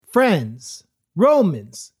friends,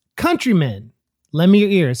 Romans, countrymen, lend me your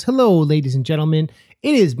ears. Hello, ladies and gentlemen.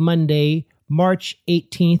 It is Monday, March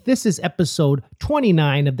 18th. This is episode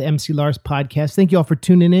 29 of the MC Lars podcast. Thank you all for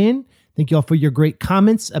tuning in. Thank you all for your great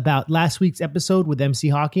comments about last week's episode with MC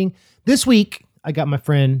Hawking. This week, I got my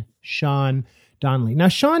friend Sean Donnelly. Now,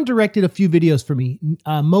 Sean directed a few videos for me,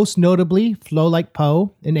 most notably Flow Like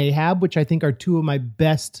Poe and Ahab, which I think are two of my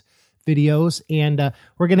best videos. And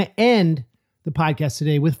we're going to end the podcast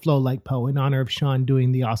today with Flow Like Poe in honor of Sean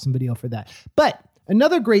doing the awesome video for that. But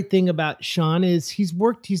another great thing about Sean is he's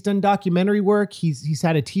done documentary work. He's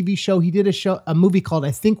had a TV show. He did a movie called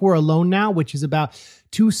I Think We're Alone Now, which is about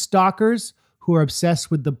two stalkers who are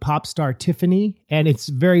obsessed with the pop star Tiffany. And it's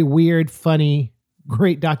very weird, funny,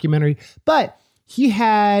 great documentary. But he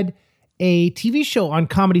had a TV show on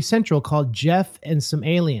Comedy Central called Jeff and Some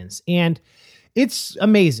Aliens. And it's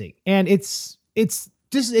amazing. And it's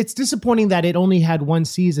disappointing that it only had one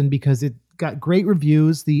season because it got great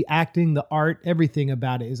reviews. The acting, the art, everything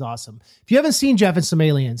about it is awesome. If you haven't seen Jeff and Some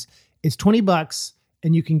Aliens, it's $20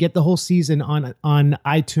 and you can get the whole season on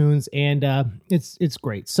iTunes, and it's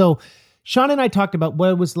great. So Sean and I talked about what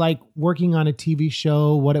it was like working on a TV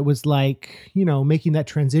show, what it was like, making that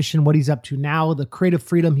transition, what he's up to now, the creative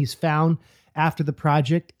freedom he's found after the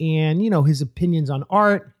project, and, his opinions on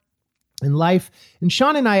art and life. And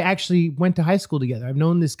Sean and I actually went to high school together. I've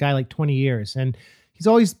known this guy like 20 years, and he's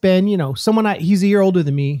always been, he's a year older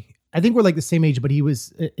than me. I think we're like the same age, but he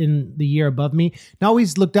was in the year above me. And I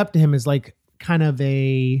always looked up to him as like kind of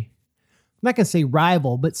I'm not going to say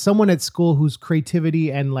rival, but someone at school whose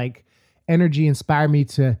creativity and like energy inspired me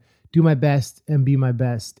to do my best and be my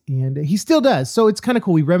best. And he still does. So it's kind of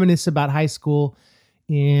cool. We reminisce about high school.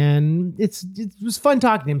 And it was fun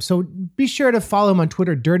talking to him. So be sure to follow him on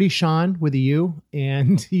Twitter, Dirty Sean with a U.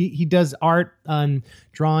 And he does art on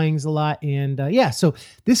drawings a lot. And so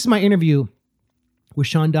this is my interview with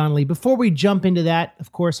Sean Donnelly. Before we jump into that,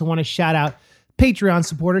 of course, I want to shout out Patreon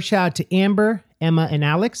supporters. Shout out to Amber, Emma, and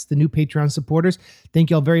Alex, the new Patreon supporters. Thank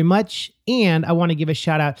you all very much. And I want to give a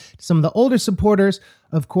shout out to some of the older supporters.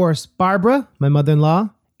 Of course, Barbara, my mother-in-law,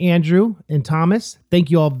 Andrew and Thomas, thank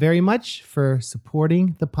you all very much for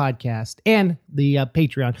supporting the podcast and the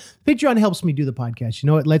Patreon. Patreon helps me do the podcast.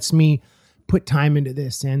 It lets me put time into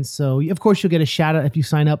this. And so, of course, you'll get a shout out if you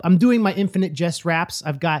sign up. I'm doing my Infinite Jest raps.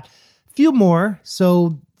 I've got a few more.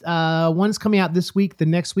 So one's coming out this week, the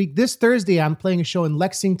next week. This Thursday, I'm playing a show in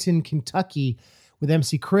Lexington, Kentucky with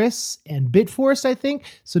MC Chris and Bitforce, I think.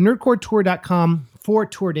 So nerdcoretour.com for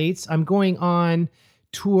tour dates. I'm going on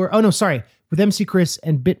tour. With MC Chris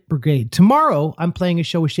and Bit Brigade. Tomorrow, I'm playing a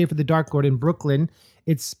show with Schaefer the Dark Lord in Brooklyn.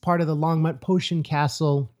 It's part of the Longmont Potion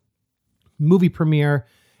Castle movie premiere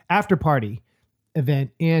after party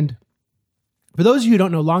event. And for those of you who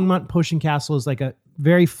don't know, Longmont Potion Castle is like a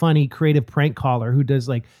very funny, creative prank caller who does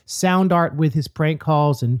like sound art with his prank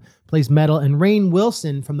calls and plays metal. And Rainn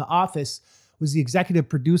Wilson from The Office was the executive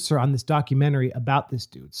producer on this documentary about this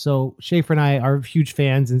dude. So Schaefer and I are huge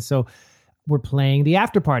fans. And so we're playing the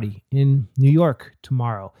after party in New York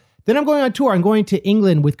tomorrow. Then I'm going on tour. I'm going to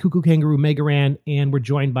England with Cuckoo Kangaroo, Megaran, and we're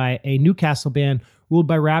joined by a Newcastle band ruled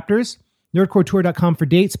by Raptors. Nerdcoretour.com for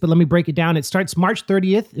dates, but let me break it down. It starts March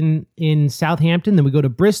 30th in Southampton. Then we go to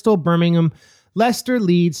Bristol, Birmingham, Leicester,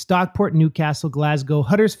 Leeds, Stockport, Newcastle, Glasgow,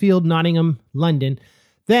 Huddersfield, Nottingham, London.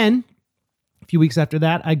 Then a few weeks after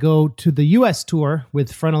that, I go to the U.S. tour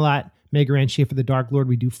with Frontalot, Megaran, Schaefer the Dark Lord.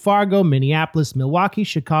 We do Fargo, Minneapolis, Milwaukee,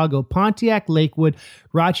 Chicago, Pontiac, Lakewood,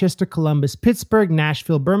 Rochester, Columbus, Pittsburgh,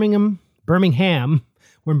 Nashville, Birmingham.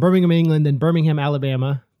 We're in Birmingham, England, then Birmingham,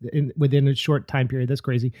 Alabama within a short time period. That's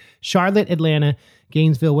crazy. Charlotte, Atlanta,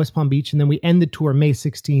 Gainesville, West Palm Beach. And then we end the tour May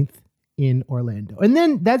 16th in Orlando. And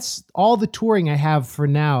then that's all the touring I have for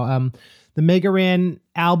now. The Megaran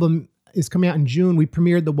album is coming out in June. We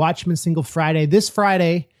premiered the Watchmen single Friday.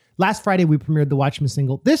 Last Friday, we premiered the Watchmen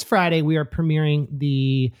single. This Friday, we are premiering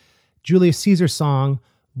the Julius Caesar song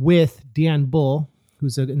with Dan Bull,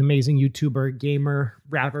 who's an amazing YouTuber, gamer,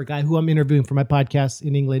 rapper guy who I'm interviewing for my podcast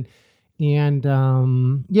in England. And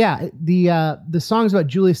the song's about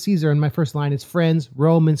Julius Caesar, and my first line is friends,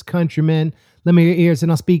 Romans, countrymen, lend me your ears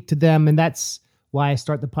and I'll speak to them. And that's why I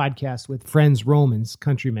start the podcast with friends, Romans,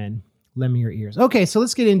 countrymen, lend me your ears. Okay, so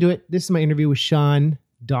let's get into it. This is my interview with Sean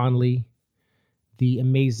Donnelly, the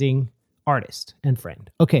amazing artist and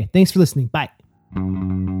friend. Okay, thanks for listening. Bye.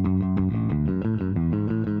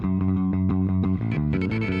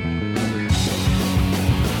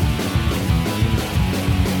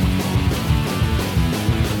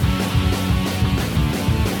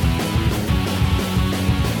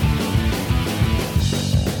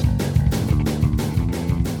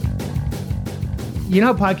 You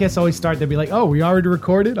know how podcasts always start? They'll be like, oh, we already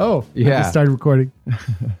recorded? Oh, yeah. I just started recording.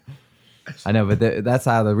 I know, but that's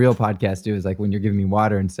how the real podcasts do is like when you're giving me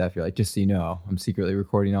water and stuff, you're like, just so you know, I'm secretly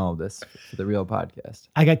recording all of this for the real podcast.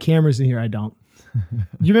 I got cameras in here. I don't.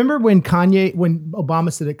 You remember when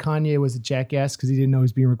Obama said that Kanye was a jackass because he didn't know he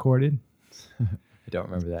was being recorded? I don't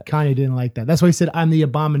remember that. Kanye didn't like that. That's why he said, I'm the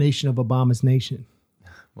abomination of Obama's nation.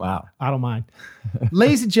 Wow. I don't mind.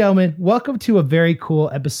 Ladies and gentlemen, welcome to a very cool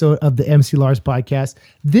episode of the MC Lars podcast.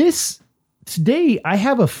 Today, I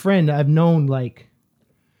have a friend I've known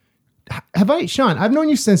Sean, I've known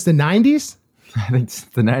you since the 90s? I think it's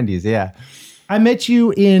the 90s, yeah. I met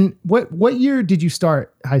you in, what year did you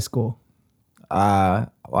start high school? Well,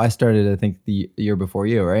 I started, I think, the year before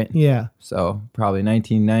you, right? Yeah. So probably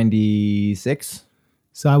 1996.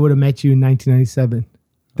 So I would have met you in 1997.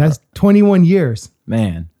 That's 21 years.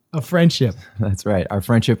 Man. Of friendship. That's right. Our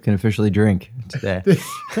friendship can officially drink today.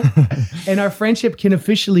 And our friendship can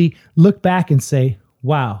officially look back and say,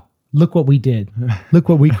 wow, look what we did. Look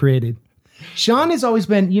what we created. Sean has always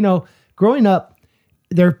been, growing up,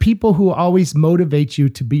 there are people who always motivate you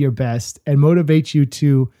to be your best and motivate you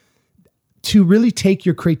to really take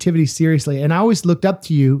your creativity seriously. And I always looked up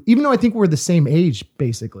to you, even though I think we're the same age,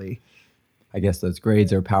 basically. I guess those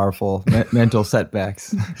grades are powerful mental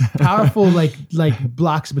setbacks. Powerful, like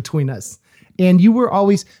blocks between us. And you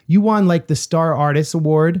won like the Star Artist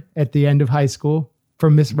Award at the end of high school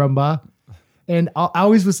from Miss Rumbaugh. And I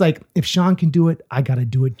always was like, if Sean can do it, I got to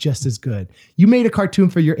do it just as good. You made a cartoon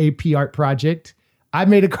for your AP art project. I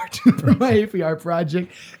made a cartoon for my AP art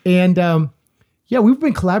project. And we've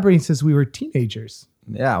been collaborating since we were teenagers.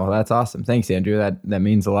 Yeah, well, that's awesome. Thanks, Andrew. That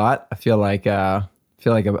means a lot. I feel like a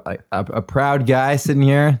proud guy sitting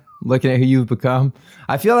here looking at who you've become.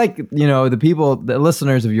 I feel like, the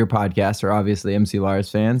listeners of your podcast are obviously MC Lars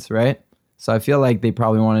fans, right? So I feel like they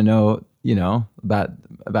probably want to know,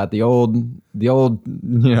 about the old,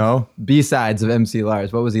 B-sides of MC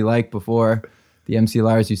Lars. What was he like before the MC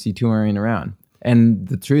Lars you see touring around? And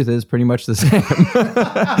the truth is pretty much the same.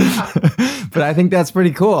 But I think that's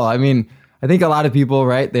pretty cool. I mean, I think a lot of people,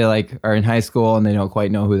 right, they are in high school and they don't quite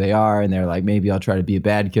know who they are. And they're like, maybe I'll try to be a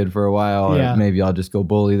bad kid for a while. Yeah. Or maybe I'll just go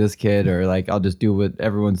bully this kid. Or I'll just do what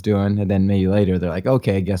everyone's doing. And then maybe later they're like,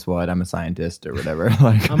 okay, guess what? I'm a scientist or whatever.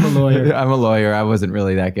 I'm a lawyer. I'm a lawyer. I wasn't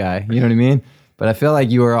really that guy. You know what I mean? But I feel like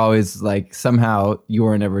you were always somehow you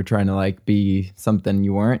weren't ever trying to be something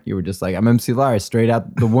you weren't. You were just I'm MC Lars straight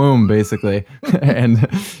out the womb, basically. And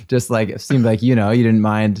just it seemed like, you didn't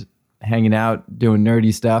mind hanging out, doing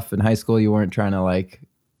nerdy stuff. In high school, you weren't trying to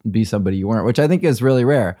be somebody you weren't, which I think is really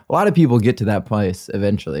rare. A lot of people get to that place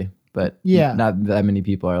eventually, but not that many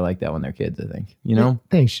people are like that when they're kids, I think,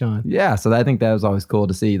 Thanks, Sean. Yeah. So I think that was always cool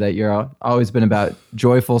to see that you're always been about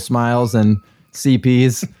joyful smiles and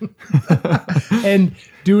CPs. And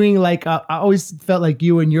doing I always felt like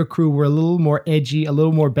you and your crew were a little more edgy, a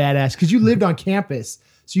little more badass because you lived on campus.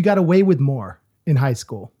 So you got away with more in high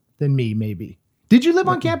school than me, maybe. Did you live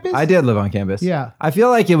on campus? I did live on campus. Yeah. I feel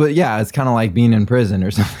like it's kind of like being in prison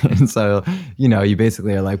or something. And so, you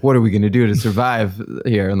basically are like, what are we going to do to survive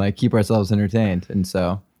here and keep ourselves entertained? And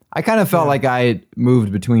so I kind of felt like I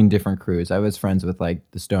moved between different crews. I was friends with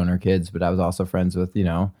the stoner kids, but I was also friends with,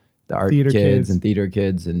 the art kids and theater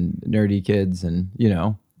kids and nerdy kids and,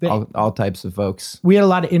 all types of folks. We had a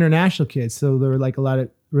lot of international kids. So there were a lot of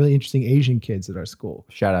really interesting Asian kids at our school.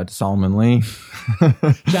 Shout out to Solomon Lee.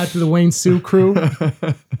 Shout out to the Wayne Sue crew.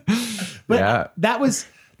 But yeah. that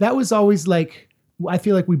was always I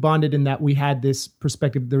feel like we bonded in that we had this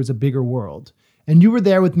perspective. There was a bigger world. And you were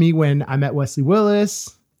there with me when I met Wesley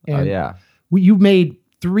Willis. And you made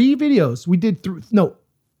 3 videos. We did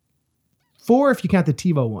 4 if you count the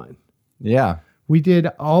TiVo one. Yeah. We did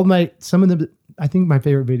some of them, I think my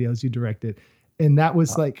favorite videos you directed. And that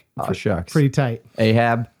was shucks. Pretty tight.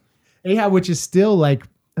 Ahab, which is still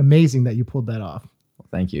amazing that you pulled that off. Well,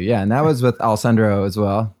 thank you. Yeah. And that was with Alessandro as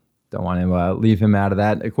well. Don't want to leave him out of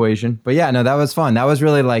that equation. But yeah, no, that was fun. That was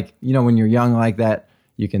really when you're young like that,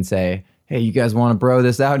 you can say, hey, you guys want to bro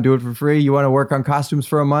this out and do it for free? You want to work on costumes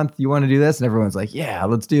for a month? You want to do this? And everyone's like, yeah,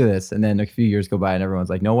 let's do this. And then a few years go by and everyone's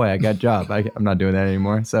like, no way, I got a job. I'm not doing that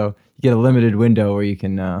anymore. So you get a limited window where you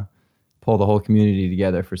can pull the whole community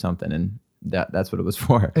together for something. And that's what it was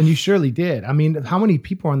for. And you surely did. I mean, how many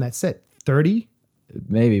people are on that set? 30?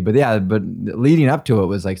 Maybe. But yeah, but leading up to it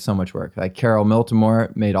was so much work. Carol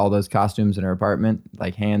Miltimore made all those costumes in her apartment,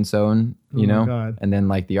 hand sewn, you know? God. And then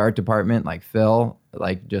the art department, Phil,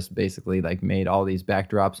 just basically made all these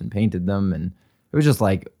backdrops and painted them. And it was just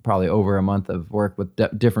probably over a month of work with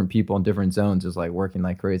different people in different zones, just working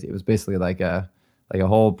like crazy. It was basically a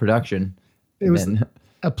whole production.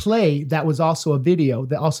 a play that was also a video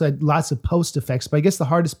that also had lots of post effects. But I guess the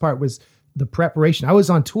hardest part was the preparation. I was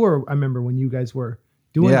on tour, I remember, when you guys were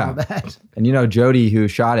doing all that. And Jody, who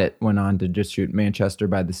shot it, went on to just shoot Manchester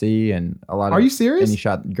by the Sea and a lot of... Are you serious? And he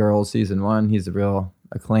shot Girls season 1. He's a real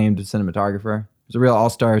acclaimed cinematographer. There's a real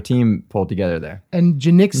all-star team pulled together there. And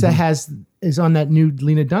Janixa is on that new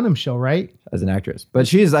Lena Dunham show, right? As an actress. But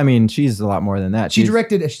she's a lot more than that. She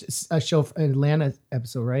directed a show, an Atlanta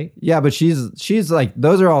episode, right? Yeah, but she's like,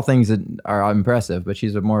 those are all things that are impressive, but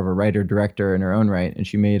she's more of a writer-director in her own right, and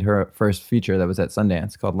she made her first feature that was at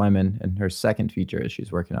Sundance called Lemon, and her second feature is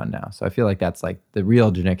she's working on now. So I feel like that's like the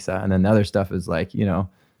real Janixa, and then the other stuff is like,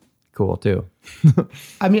 cool too.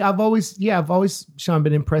 I mean, I've always, Sean,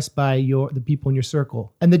 been impressed by the people in your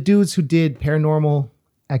circle. And the dudes who did Paranormal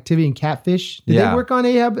Activity and Catfish. Did they work on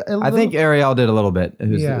Ahab a little? I think Ariel did a little bit,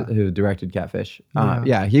 who directed Catfish.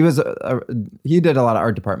 He did a lot of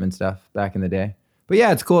art department stuff back in the day. But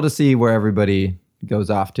yeah, it's cool to see where everybody goes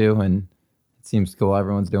off to, and it seems cool.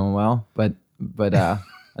 Everyone's doing well. But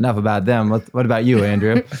enough about them. What about you,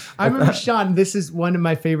 Andrew? I remember, Sean, this is one of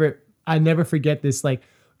my favorite, I never forget this, like,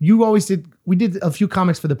 we did a few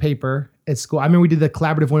comics for the paper at school. I remember we did the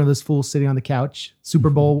collaborative one of those fools sitting on the couch, Super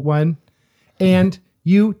Bowl one. And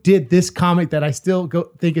you did this comic that I still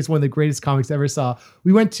think is one of the greatest comics I ever saw.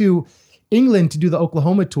 We went to England to do the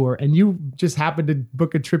Oklahoma tour, and you just happened to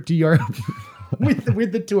book a trip to Europe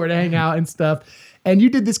with the tour to hang out and stuff. And you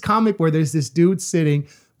did this comic where there's this dude sitting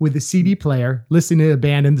with a CD player, listening to a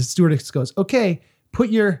band, and the stewardess goes, okay, put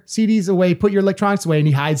your CDs away, put your electronics away, and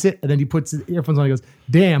he hides it, and then he puts his earphones on and he goes,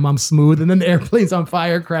 damn, I'm smooth, and then the airplane's on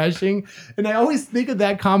fire crashing. And I always think of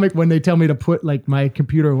that comic when they tell me to put like my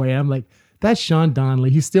computer away. I'm like, that's Sean Donnelly.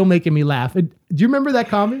 He's still making me laugh. Do you remember that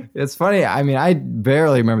comic? It's funny. I mean, I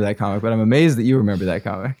barely remember that comic, but I'm amazed that you remember that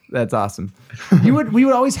comic. That's awesome. We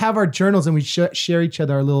would always have our journals, and we'd share each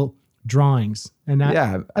other our little drawings. And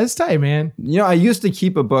that's tight, man. I used to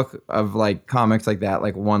keep a book of like comics like that,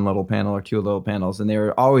 like one little panel or two little panels, and they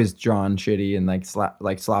were always drawn shitty and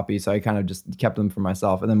like sloppy. So I kind of just kept them for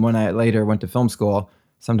myself. And then when I later went to film school,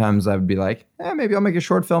 sometimes I would be like, maybe I'll make a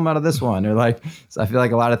short film out of this one. Or like, so I feel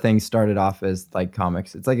like a lot of things started off as like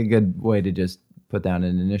comics. It's like a good way to just put down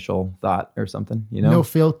an initial thought or something, No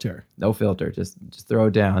filter. No filter. Just throw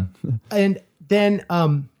it down. And then,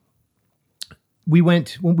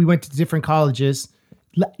 when we went to different colleges,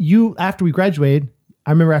 after we graduated,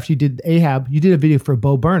 I remember after you did Ahab, you did a video for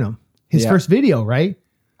Bo Burnham. His first video, right?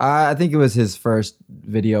 I think it was his first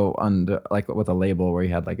video with a label where he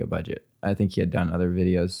had like a budget. I think he had done other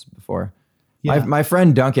videos before. Yeah. My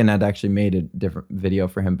friend Duncan had actually made a different video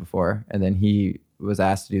for him before, and then he was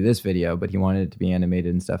asked to do this video, but he wanted it to be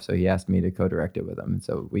animated and stuff, so he asked me to co-direct it with him, and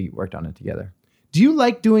so we worked on it together. Do you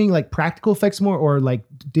like doing like practical effects more, or like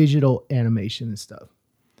digital animation and stuff?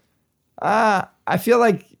 I feel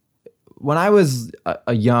like when I was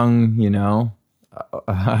a young,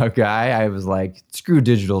 guy, I was like, screw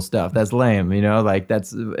digital stuff. That's lame, like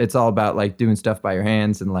it's all about like doing stuff by your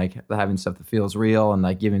hands and like having stuff that feels real and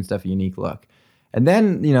like giving stuff a unique look. And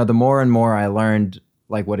then, the more and more I learned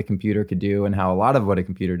like what a computer could do, and how a lot of what a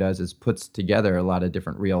computer does is puts together a lot of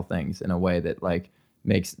different real things in a way that like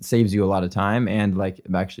saves you a lot of time, and like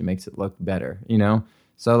it actually makes it look better,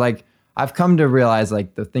 So like I've come to realize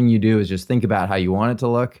like the thing you do is just think about how you want it to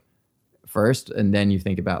look first, and then you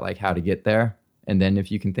think about like how to get there. And then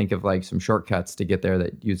if you can think of like some shortcuts to get there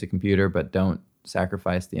that use a computer but don't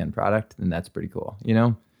sacrifice the end product, then that's pretty cool,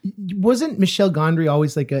 Wasn't Michel Gondry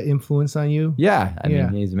always like an influence on you? Yeah, I mean,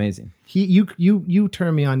 he's amazing. You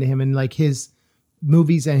turned me on to him, and like his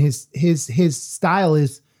movies and his style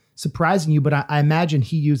is surprising you, but I imagine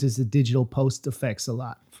he uses the digital post effects a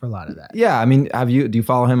lot for a lot of that. Yeah, I mean, do you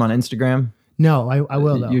follow him on Instagram? No, I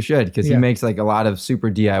will though. You should, because he makes like a lot of super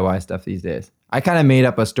DIY stuff these days. I kind of made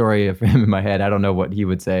up a story for him in my head. I don't know what he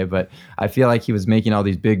would say, but I feel like he was making all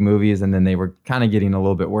these big movies, and then they were kind of getting a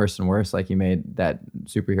little bit worse and worse. Like he made that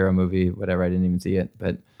superhero movie, whatever. I didn't even see it,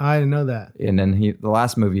 but I didn't know that. And then the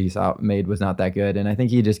last movie he made was not that good, and I think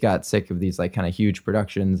he just got sick of these like kind of huge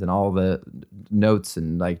productions and all the notes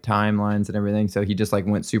and like timelines and everything. So he just like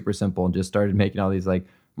went super simple and just started making all these like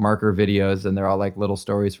marker videos, and they're all like little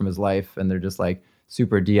stories from his life, and they're just like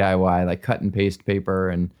super DIY, like cut and paste paper,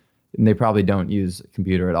 and they probably don't use a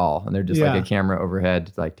computer at all, and they're just like a camera overhead,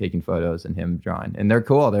 like taking photos and him drawing, and they're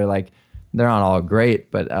cool. They're not all great,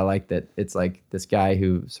 but I like that it's like this guy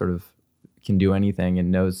who sort of can do anything and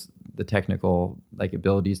knows the technical like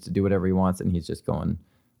abilities to do whatever he wants, and he's just going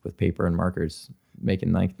with paper and markers,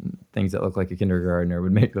 making like things that look like a kindergartner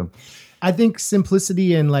would make them. I think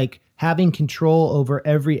simplicity and like having control over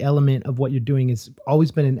every element of what you're doing has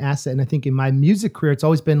always been an asset. And I think in my music career, it's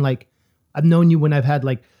always been like, I've known you when I've had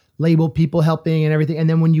like label people helping and everything. And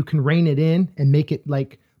then when you can rein it in and make it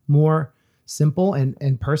like more simple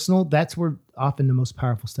and personal, that's where often the most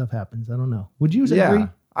powerful stuff happens. I don't know. Would you agree?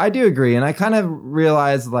 I do agree. And I kind of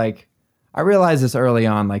realized I realized this early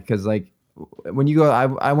on, like, cause like when you go,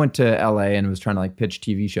 I went to LA and was trying to like pitch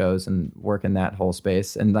TV shows and work in that whole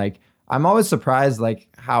space. And like, I'm always surprised like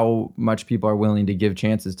how much people are willing to give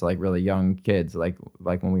chances to like really young kids. Like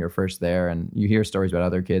when we were first there, and you hear stories about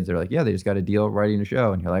other kids, they're like, yeah, they just got a deal writing a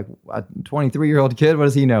show. And you're like, a 23-year-old kid, what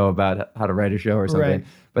does he know about how to write a show or something? Right.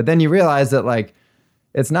 But then you realize that like,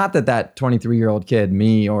 it's not that 23-year-old kid,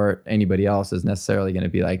 me or anybody else, is necessarily going to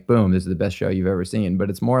be like, boom, this is the best show you've ever seen. But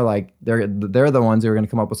it's more like they're the ones who are going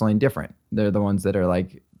to come up with something different. They're the ones that are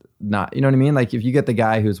like, not, you know what I mean? Like if you get the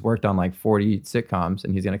guy who's worked on like 40 sitcoms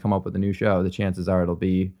and he's going to come up with a new show, the chances are it'll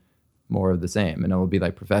be more of the same, and it will be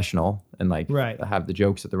like professional and like have the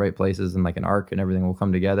jokes at the right places and like an arc and everything will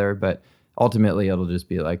come together. But ultimately it'll just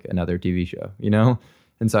be like another TV show, you know?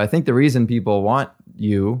 And so I think the reason people want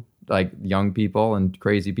you, like young people and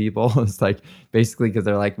crazy people, is like basically because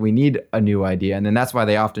they're like, we need a new idea. And then that's why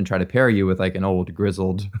they often try to pair you with like an old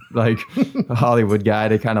grizzled like Hollywood guy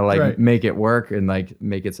to kind of like make it work and like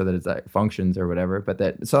make it so that it's like functions or whatever.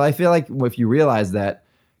 So I feel like if you realize that,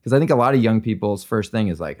 because I think a lot of young people's first thing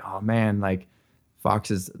is like, oh man, like Fox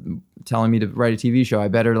is telling me to write a TV show, I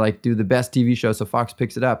better like do the best TV show so Fox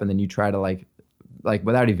picks it up. And then you try to like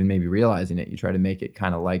without even maybe realizing it, you try to make it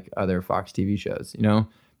kind of like other Fox TV shows, you know?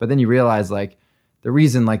 But then you realize like the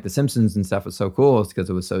reason like The Simpsons and stuff was so cool is because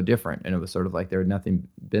it was so different, and it was sort of like there had nothing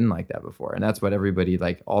been like that before. And that's what everybody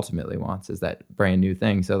like ultimately wants, is that brand new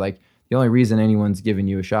thing. So like the only reason anyone's giving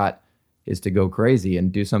you a shot is to go crazy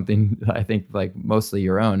and do something, I think, like mostly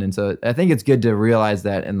your own. And so I think it's good to realize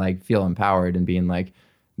that and like feel empowered and being like,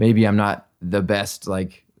 maybe I'm not the best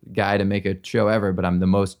like guy to make a show ever, but I'm the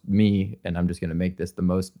most me, and I'm just going to make this the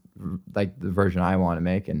most like the version I want to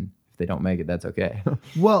make. And they don't make it, that's okay.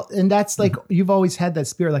 Well, and that's like, you've always had that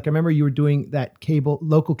spirit. Like I remember you were doing that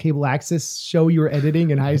local cable access show you were editing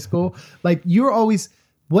in high school. Like you're always,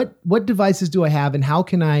 what devices do I have and how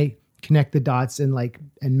can I connect the dots and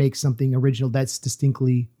make something original that's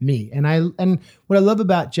distinctly me? And what I love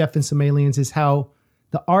about Jeff and Some Aliens is how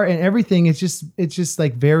the art and everything is just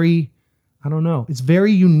like very, I don't know. It's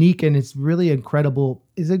very unique and it's really incredible.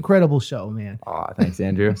 It's an incredible show, man. Oh, thanks,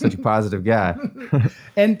 Andrew. Such a positive guy.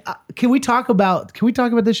 And can we talk about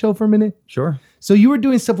this show for a minute? Sure. So you were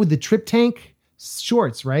doing stuff with the Trip Tank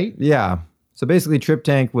shorts, right? Yeah. So basically Trip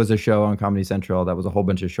Tank was a show on Comedy Central that was a whole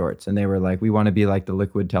bunch of shorts. And they were like, we want to be like the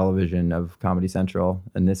Liquid Television of Comedy Central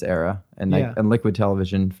in this era. And and Liquid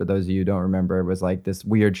Television, for those of you who don't remember, was like this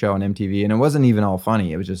weird show on MTV. And it wasn't even all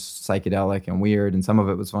funny. It was just psychedelic and weird. And some of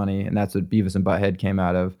it was funny. And that's what Beavis and Butthead came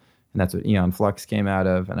out of. And that's what Eon Flux came out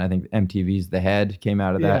of. And I think MTV's The Head came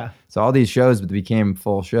out of that. So all these shows became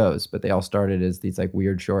full shows, but they all started as these like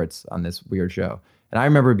weird shorts on this weird show. And I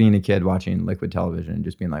remember being a kid watching Liquid Television and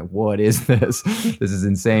just being like, what is this? This is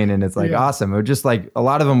insane. And it's like awesome. It would just like, a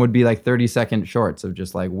lot of them would be like 30-second shorts of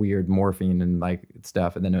just like weird morphine and like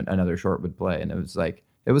stuff. And then another short would play. And it was like,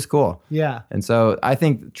 it was cool. Yeah. And so I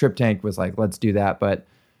think Trip Tank was like, let's do that. But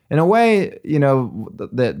in a way, you know,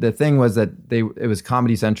 the thing was that it was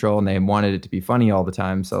Comedy Central and they wanted it to be funny all the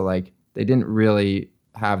time. So like they didn't really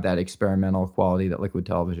have that experimental quality that Liquid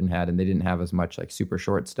Television had, and they didn't have as much like super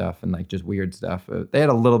short stuff and like just weird stuff. They had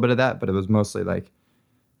a little bit of that, but it was mostly like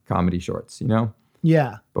comedy shorts, you know?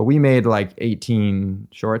 Yeah. But we made like 18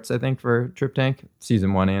 shorts, I think, for Trip Tank,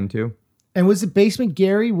 season 1 and 2. And was it Basement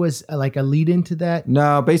Gary was like a lead into that?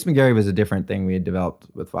 No, Basement Gary was a different thing we had developed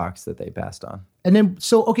with Fox that they passed on. And then,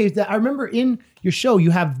 so, okay, I remember in your show,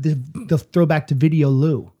 you have the throwback to Video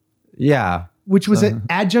Lou. Yeah. Which was an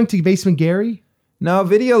adjunct to Basement Gary? No,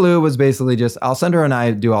 Video Lou was basically just Alessandro and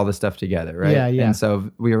I do all this stuff together, right? Yeah, yeah. And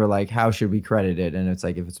so we were like, how should we credit it? And it's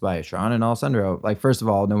like, if it's by Sean and Alessandro, like, first of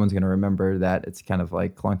all, no one's going to remember that. It's kind of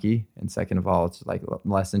like clunky. And second of all, it's like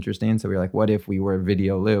less interesting. So we were like, what if we were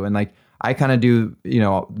Video Lou? And like, I kind of do, you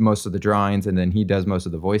know, most of the drawings and then he does most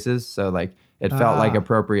of the voices. So like, it felt like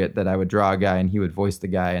appropriate that I would draw a guy and he would voice the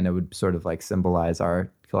guy and it would sort of like symbolize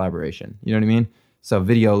our collaboration. You know what I mean? So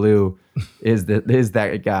Video Lou is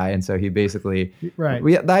that guy, and so he basically right.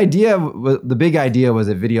 The big idea was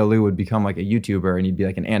that Video Lou would become like a YouTuber, and he'd be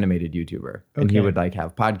like an animated YouTuber, and he would like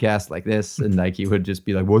have podcasts like this, and like he would just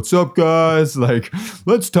be like, "What's up, guys? Like,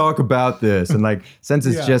 let's talk about this." And like, since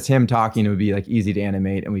it's just him talking, it would be like easy to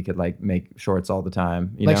animate, and we could like make shorts all the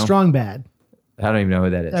time. You like know? Strong Bad. I don't even know who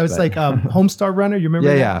that is. That was like Homestar Runner. You remember?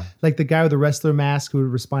 Yeah, that? yeah. Like the guy with the wrestler mask who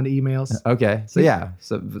would respond to emails. Okay, so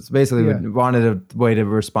so basically we wanted a way to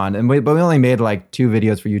respond, but we only made like 2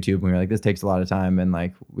 videos for YouTube. And we were like, this takes a lot of time, and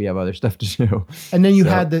like we have other stuff to do. And then you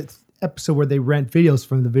had the episode where they rent videos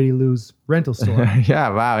from the Video Lou's rental store. Yeah,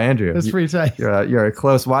 wow, Andrew, that's pretty tight. You're a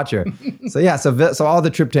close watcher. So all the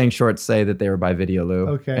Trip Tank shorts say that they were by Video Lou.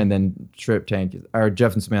 Okay. And then Trip Tank, or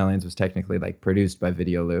Jeff and Some Aliens was technically like produced by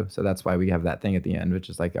Video Lou. So that's why we have that thing at the end, which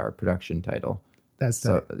is like our production title. That's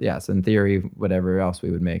so tight. yeah. So in theory, whatever else we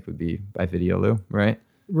would make would be by Video Lou, right?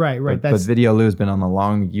 Right. But Video Lou's been on a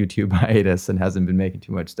long YouTube hiatus and hasn't been making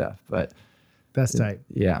too much stuff. But that's tight.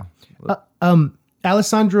 Yeah.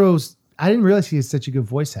 Alessandro's. I didn't realize he is such a good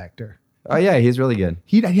voice actor. Oh yeah, he's really good.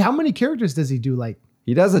 How many characters does he do? Like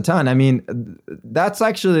he does a ton. I mean, that's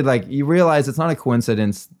actually like you realize it's not a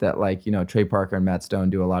coincidence that like Trey Parker and Matt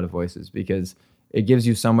Stone do a lot of voices because it gives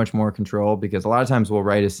you so much more control. Because a lot of times we'll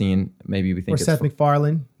write a scene, maybe we think or Seth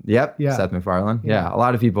MacFarlane. Yep. Yeah. Seth MacFarlane. Yeah. A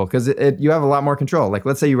lot of people because you have a lot more control. Like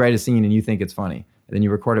let's say you write a scene and you think it's funny. And then you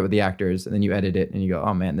record it with the actors, and then you edit it, and you go,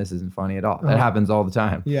 "Oh man, this isn't funny at all." That happens all the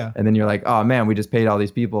time. Yeah. And then you're like, "Oh man, we just paid all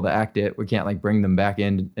these people to act it. We can't like bring them back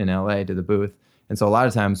in LA to the booth." And so a lot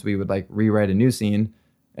of times we would like rewrite a new scene,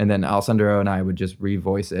 and then Alessandro and I would just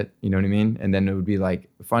revoice it. You know what I mean? And then it would be like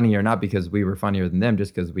funnier, not because we were funnier than them,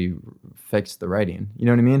 just because we fixed the writing. You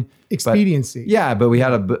know what I mean? Expediency. But we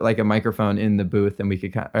had a microphone in the booth, and we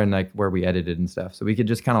could and like where we edited and stuff, so we could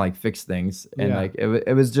just kind of like fix things, and like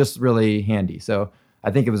it was just really handy. So. I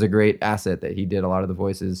think it was a great asset that he did a lot of the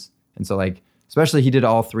voices. And so like, especially he did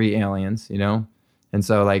all 3 aliens, And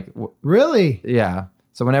so like. Really? Yeah.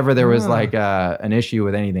 So whenever there was like an issue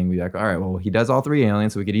with anything, we'd be like, all right, well, he does all 3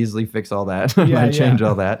 aliens. So we could easily fix all that. Change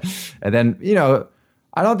all that. And then,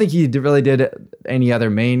 I don't think he really did any other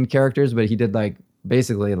main characters, but he did like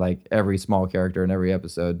basically like every small character in every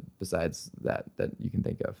episode besides that you can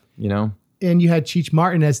think of, And you had Cheech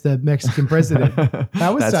Martin as the Mexican president.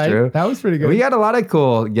 That was tight. True. That was pretty good. We had a lot of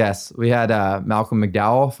cool guests. We had Malcolm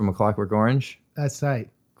McDowell from A Clockwork Orange. That's tight.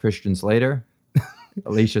 Christian Slater,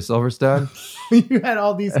 Alicia Silverstone. You had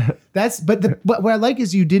all these. But what I like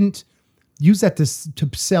is you didn't use that to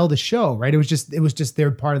sell the show, right? It was just they're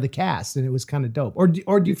part of the cast, and it was kind of dope. Or do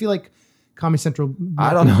you feel like Comedy Central?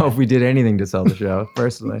 I don't know if we did anything to sell the show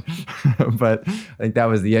personally, but I think that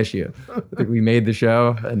was the issue. I think we made the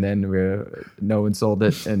show and then no one sold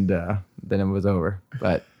it, and then it was over.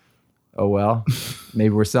 But oh well, maybe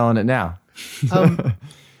we're selling it now.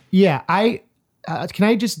 Yeah, can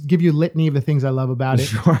I just give you a litany of the things I love about it?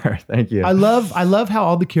 Sure, thank you. I love how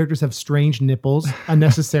all the characters have strange nipples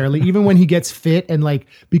unnecessarily. Even when he gets fit and like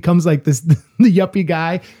becomes like this the yuppie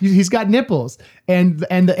guy, he's got nipples. And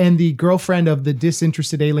the girlfriend of the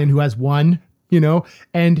disinterested alien who has one,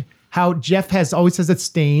 and how Jeff always has that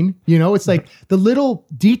stain. It's like the little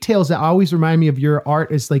details that always remind me of your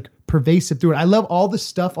art is like pervasive through it. I love all the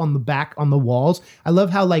stuff on the back on the walls. I love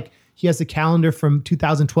how like he has a calendar from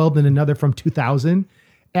 2012 and another from 2000.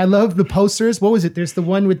 I love the posters. What was it? There's the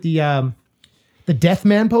one with the Death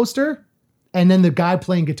Man poster, and then the guy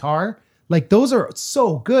playing guitar. Like those are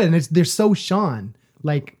so good, and they're so Sean.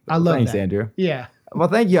 Like I love. Thanks, that. Andrew. Yeah. Well,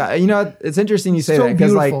 thank you. It's interesting you say So that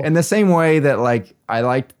because like beautiful. in the same way that like I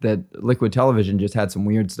liked that Liquid Television just had some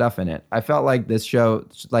weird stuff in it. I felt like this show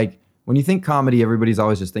like. When you think comedy, everybody's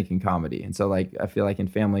always just thinking comedy. And so like, I feel like in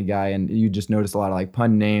Family Guy and you just notice a lot of like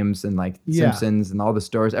pun names and like Simpsons and all the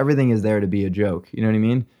stores, everything is there to be a joke. You know what I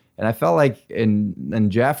mean? And I felt like in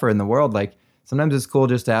Jeff or in the world, like sometimes it's cool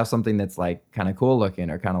just to have something that's like kind of cool looking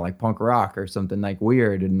or kind of like punk rock or something like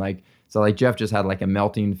weird. And like, so like Jeff just had like a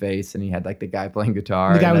melting face and he had like the guy playing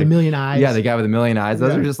guitar. The guy with like, a million eyes. Yeah, the guy with a million eyes.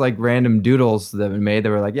 Those are just like random doodles that we made that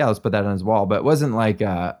were like, yeah, let's put that on his wall. But it wasn't like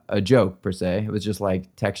a joke per se. It was just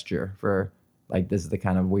like texture for like, this is the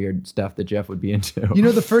kind of weird stuff that Jeff would be into.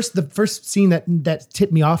 The first scene that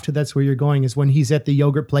tipped me off to that's where you're going is when he's at the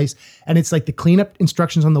yogurt place and it's like the cleanup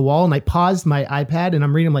instructions on the wall. And I paused my iPad and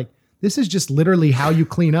I'm reading, I'm like, this is just literally how you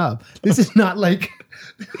clean up. This is not like,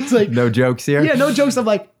 it's like. No jokes here? Yeah, no jokes. I'm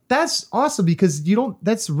like, that's awesome because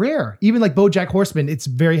that's rare. Even like BoJack Horseman, it's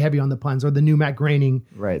very heavy on the puns, or the new Matt Groening.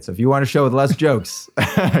 Right. So if you want a show with less jokes,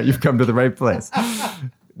 you've come to the right place.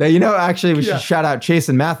 Now, actually, we should shout out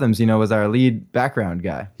Chasen Mathams, was our lead background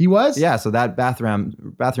guy. He was? Yeah. So that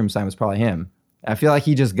bathroom sign was probably him. I feel like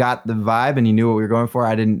he just got the vibe and he knew what we were going for.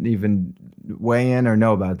 I didn't even weigh in or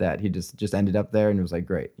know about that. He just ended up there and it was like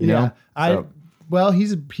great. You know? Well,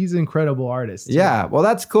 he's an incredible artist. Too. Yeah, well,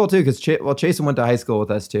 that's cool too because Chasen went to high school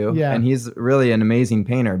with us too, and he's really an amazing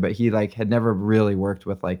painter. But he like had never really worked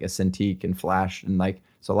with like a Cintiq and Flash, and like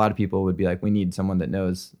so a lot of people would be like, we need someone that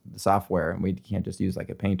knows the software, and we can't just use like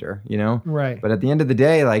a painter, you know? Right. But at the end of the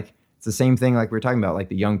day, like it's the same thing like we were talking about, like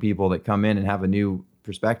the young people that come in and have a new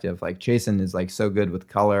perspective. Like Chasen is like so good with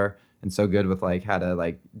color and so good with like how to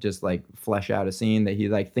like just like flesh out a scene that he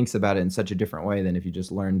like thinks about it in such a different way than if you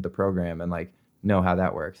just learned the program and like know how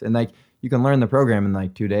that works. And like you can learn the program in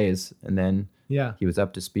like 2 days, and then he was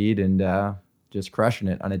up to speed and just crushing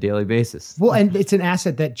it on a daily basis. Well, and it's an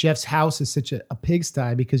asset that Jeff's house is such a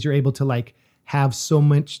pigsty because you're able to like have so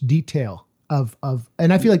much detail of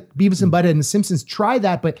and I feel like Beavis and Butthead and the Simpsons try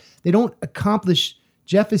that, but they don't accomplish.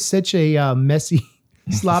 Jeff is such a messy,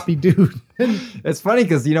 sloppy dude. It's funny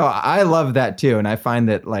because, you know, I love that too. And I find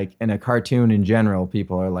that like in a cartoon in general,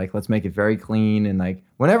 people are like, let's make it very clean. And like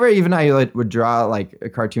whenever even I like, would draw like a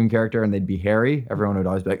cartoon character and they'd be hairy, everyone would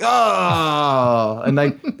always be like, oh, and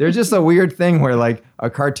like there's just a weird thing where like a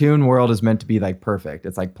cartoon world is meant to be like perfect.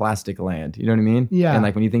 It's like plastic land. You know what I mean? Yeah. And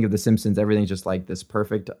like when you think of The Simpsons, everything's just like this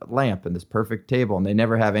perfect lamp and this perfect table. And they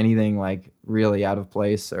never have anything like really out of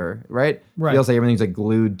place or right. It feels like everything's like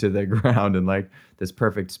glued to the ground and like this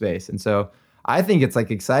perfect space. And so I think it's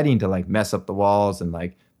like exciting to like mess up the walls and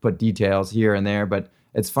like put details here and there. But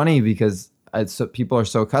it's funny because people are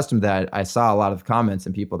so accustomed to that. I saw a lot of comments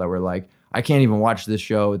and people that were like, I can't even watch this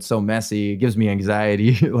show. It's so messy. It gives me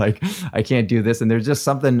anxiety. Like I can't do this. And there's just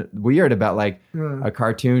something weird about like a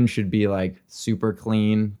cartoon should be like super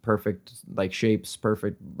clean, perfect, like shapes,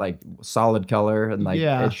 perfect, like solid color. And like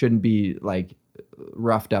it shouldn't be like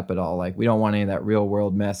roughed up at all. Like we don't want any of that real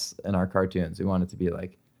world mess in our cartoons. We want it to be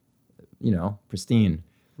like, you know, pristine.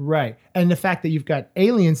 Right. And the fact that you've got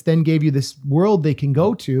aliens then gave you this world they can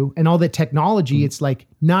go to and all the technology. It's like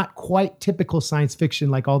not quite typical science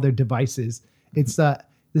fiction, like all their devices. It's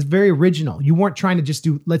very original. You weren't trying to just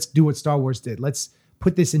let's do what Star Wars did. Let's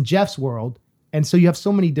put this in Jeff's world. And so you have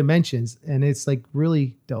so many dimensions and it's like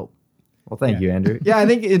really dope. Well, thank you, Andrew. Yeah, I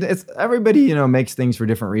think it's everybody, you know, makes things for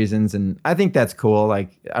different reasons. And I think that's cool.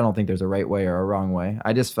 Like, I don't think there's a right way or a wrong way.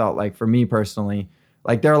 I just felt like for me personally,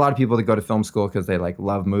 like there are a lot of people that go to film school because they like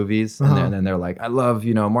love movies and then they're like, I love,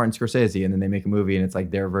 you know, Martin Scorsese. And then they make a movie and it's like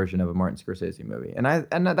their version of a Martin Scorsese movie. And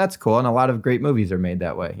that's cool. And a lot of great movies are made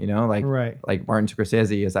that way, you know, like Martin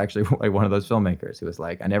Scorsese is actually like one of those filmmakers who was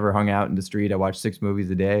like, I never hung out in the street. I watched 6 movies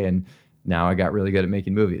a day. And now I got really good at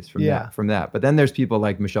making movies from that. But then there's people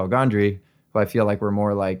like Michel Gondry, who I feel like we're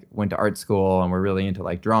more like went to art school and we're really into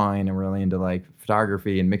like drawing and really into like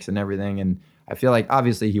photography and mixing everything. And I feel like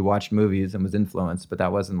obviously he watched movies and was influenced, but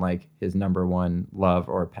that wasn't like his number one love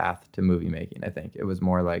or path to movie making. I think it was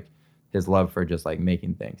more like his love for just like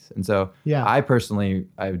making things. And so I personally,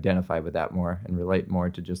 I identify with that more and relate more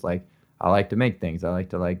to just like, I like to make things. I like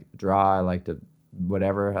to like draw. I like to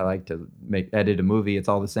whatever. I like to edit a movie. It's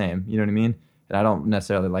all the same. You know what I mean? And I don't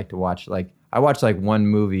necessarily like to watch I watch like one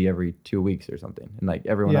movie every 2 weeks or something. And like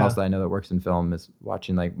everyone else that I know that works in film is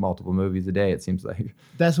watching like multiple movies a day, it seems like.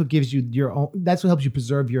 That's what gives you your own, that's what helps you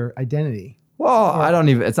preserve your identity. Well,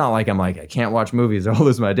 it's not like I'm like, I can't watch movies or I'll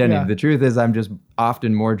lose my identity. Yeah. The truth is I'm just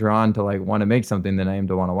often more drawn to like want to make something than I am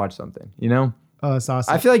to want to watch something, you know? Oh, that's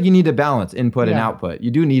awesome. I feel like you need to balance input and output.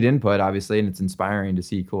 You do need input, obviously, and it's inspiring to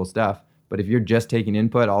see cool stuff. But if you're just taking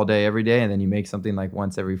input all day, every day, and then you make something like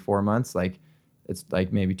once every 4 months, like, it's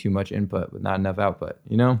like maybe too much input with not enough output,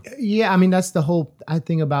 you know? Yeah, I mean, that's the whole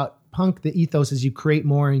thing about punk. The ethos is you create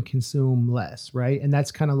more and consume less, right? And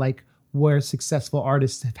that's kind of like where successful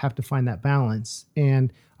artists have to find that balance.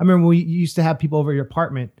 And I remember we used to have people over at your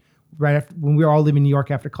apartment right after when we were all living in New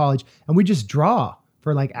York after college, and we just draw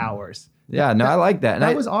for like hours. Yeah, no, I like that. And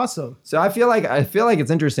that was awesome. So I feel like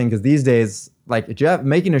it's interesting because these days, like Jeff,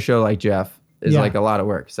 making a show like Jeff is like a lot of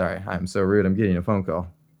work. Sorry, I'm so rude. I'm getting a phone call.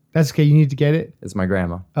 That's okay. You need to get it. It's my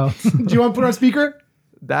grandma. Oh, do you want to put her on speaker?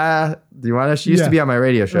 Do you want to? She used to be on my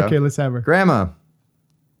radio show. Okay, let's have her. Grandma.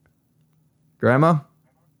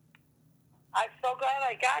 I'm so glad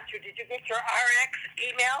I got you. Did you get your RX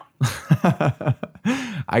email?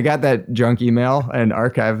 I got that junk email and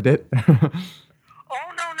archived it. Oh,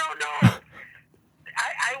 no.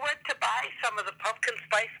 I went to buy some of the pumpkin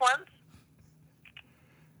spice ones.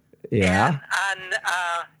 Yeah. And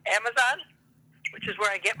on Amazon, which is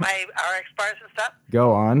where I get my RX bars and stuff.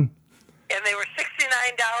 Go on. And they were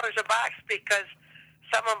 $69 a box because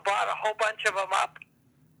someone bought a whole bunch of them up.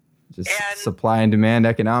 Just supply and demand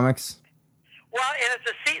economics. Well, and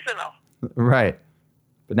it's a seasonal. Right.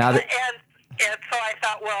 But now that... And And so I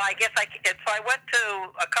thought, well, I guess and so I went to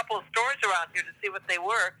a couple of stores around here to see what they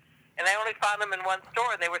were, and I only found them in one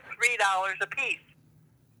store, and they were $3 a piece.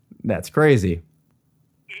 That's crazy.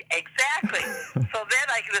 Exactly. So then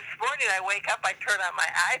this morning I wake up, I turn on my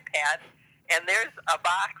iPad, and there's a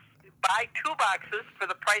box. Buy 2 boxes for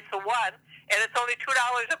the price of one, and it's only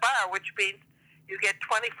 $2 a bar, which means you get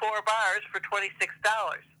 24 bars for $26.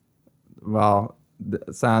 Well,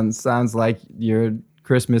 sounds like your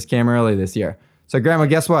Christmas came early this year. So, Grandma,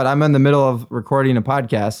 guess what? I'm in the middle of recording a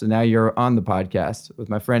podcast, and now you're on the podcast with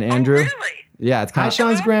my friend Andrew. Oh, really? Yeah, it's kind Hi, of...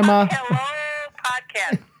 Sean's grandma. Hello,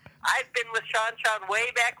 podcast. I've been with Sean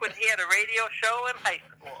way back when he had a radio show in high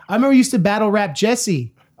school. I remember you used to battle rap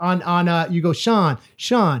Jesse on you go,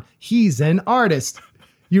 Sean, he's an artist.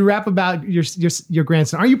 You rap about your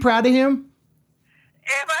grandson. Are you proud of him?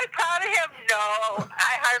 Am I proud of him? No,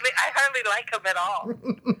 I hardly like him at all.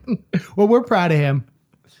 Well, we're proud of him.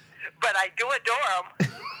 But I do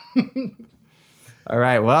adore him. All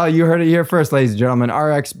right. Well, you heard it here first, ladies and gentlemen.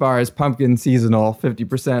 RX Bars Pumpkin Seasonal,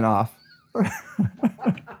 50% off.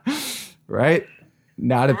 Right?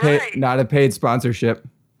 Not a paid sponsorship.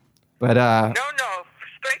 But No,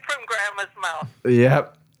 straight from Grandma's mouth.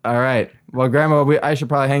 Yep. All right. Well, Grandma, I should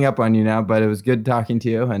probably hang up on you now, but it was good talking to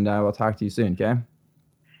you, and we'll talk to you soon, okay?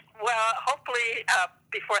 Well, hopefully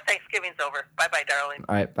before Thanksgiving's over. Bye-bye, darling.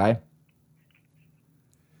 All right. Bye.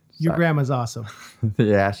 Your grandma's awesome.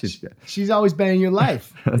 Yeah, she's good. She's always been in your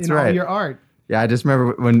life. That's in right. all your art. Yeah, I just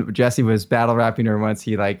remember when Jesse was battle rapping her once,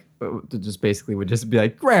 he just basically would just be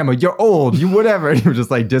like, Grandma, you're old, you whatever. And he was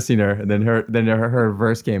just like dissing her. And then her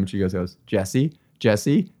verse came and she goes, Jesse,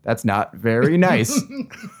 that's not very nice.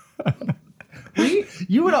 We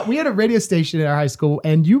had a radio station at our high school,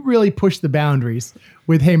 and you really pushed the boundaries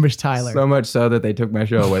with Hamish Tyler. So much so that they took my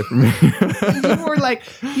show away from me. You were like,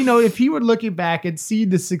 if he were looking back and see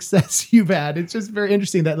the success you've had, it's just very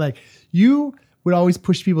interesting that like you would always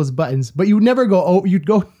push people's buttons, but you would never go, you'd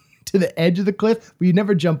go to the edge of the cliff, but you'd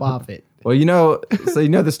never jump off it. Well,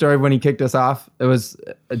 the story when he kicked us off. It was,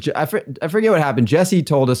 I forget what happened. Jesse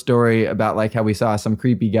told a story about like how we saw some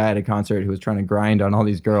creepy guy at a concert who was trying to grind on all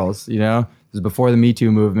these girls, It was before the Me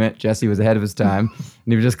Too movement. Jesse was ahead of his time. And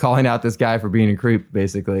he was just calling out this guy for being a creep,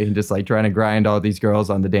 basically, and just like trying to grind all these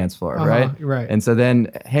girls on the dance floor, right? Right. And so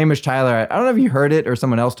then Hamish Tyler, I don't know if you heard it or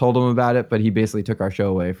someone else told him about it, but he basically took our show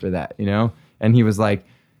away for that, And he was like,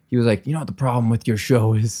 what the problem with your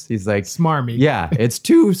show is? He's like, smarmy. Yeah, it's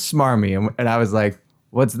too smarmy. And I was like,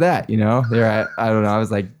 what's that? I don't know. I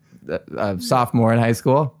was like a sophomore in high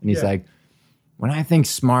school. And he's like, when I think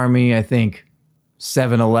smarmy, I think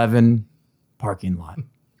 7-Eleven parking lot.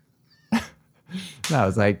 And I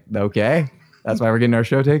was like, okay, that's why we're getting our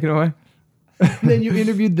show taken away. Then you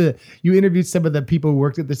interviewed some of the people who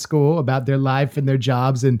worked at the school about their life and their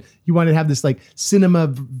jobs, and you wanted to have this like cinema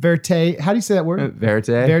verite. How do you say that word?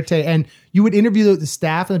 Verite. And you would interview the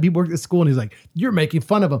staff and the people who worked at the school, and he's like, "You're making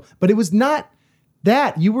fun of them," but it was not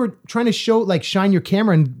that. You were trying to shine your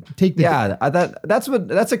camera and take the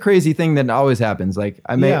that's a crazy thing that always happens. Like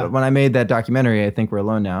when I made that documentary, I Think We're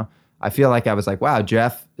Alone Now. I feel like I was like, wow,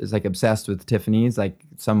 Jeff is like obsessed with Tiffany's. Like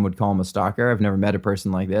some would call him a stalker. I've never met a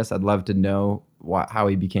person like this. I'd love to know how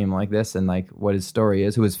he became like this and like what his story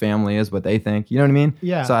is, who his family is, what they think. You know what I mean?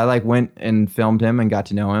 Yeah. So I like went and filmed him and got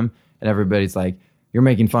to know him, and everybody's like, you're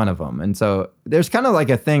making fun of him. And so there's kind of like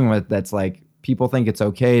a thing that's like people think it's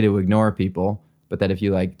okay to ignore people, but that if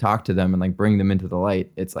you like talk to them and like bring them into the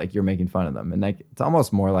light, it's like you're making fun of them. And like it's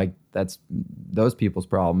almost more like that's those people's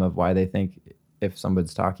problem of why they think if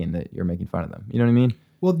someone's talking that you're making fun of them. You know what I mean?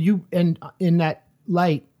 Well, and in that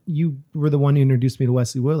light, you were the one who introduced me to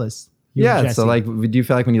Wesley Willis. So like, do you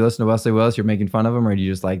feel like when you listen to Wesley Willis, you're making fun of him, or do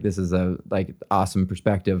you just like, this is a like awesome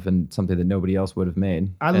perspective and something that nobody else would have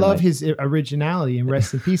made? I love his originality, and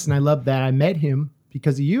rest in peace. And I love that I met him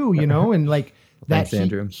because of you, and like that. Thanks,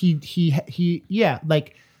 Andrew. He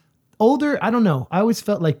like older. I don't know. I always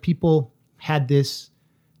felt like people had this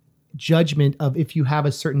judgment of if you have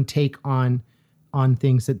a certain take on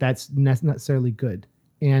things that's not necessarily good.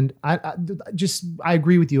 And I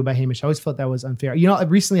agree with you about Hamish. I always felt that was unfair.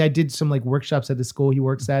 Recently I did some like workshops at the school he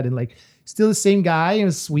works at, and like still the same guy, and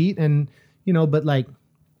was sweet, and but like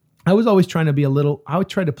I was always trying to I would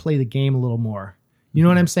try to play the game a little more. You know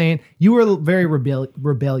what I'm saying? You were very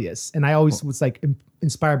rebellious, and I always was like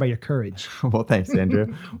inspired by your courage. Well, thanks,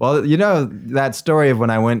 Andrew. Well, that story of when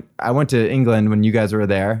I went to England when you guys were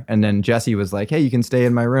there, and then Jesse was like, hey, you can stay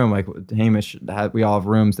in my room. Like Hamish, we all have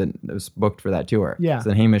rooms that was booked for that tour. Yeah. So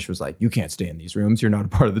then Hamish was like, you can't stay in these rooms. You're not a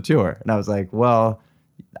part of the tour. And I was like, well,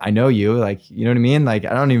 I know you. Like, you know what I mean? Like,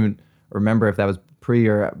 I don't even remember if that was pre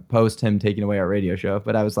or post him taking away our radio show.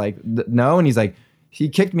 But I was like, no. And he's like, he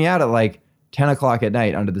kicked me out at like 10 o'clock at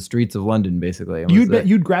night onto the streets of London, basically.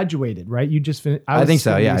 You'd graduated, right? You just finished. I think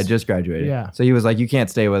so. Yeah. I just graduated. Yeah. So he was like, you can't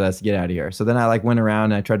stay with us. Get out of here. So then I like went around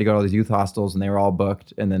and I tried to go to all these youth hostels and they were all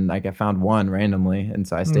booked. And then like I found one randomly. And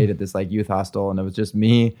so I stayed at this like youth hostel and it was just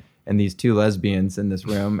me and these two lesbians in this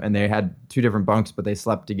room, and they had two different bunks, but they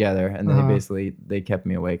slept together, and they kept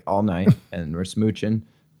me awake all night and were smooching,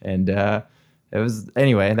 and it was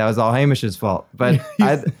anyway. That was all Hamish's fault, but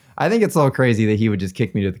I think it's a little crazy that he would just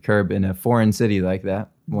kick me to the curb in a foreign city like that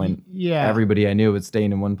when everybody I knew was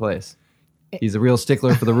staying in one place. He's a real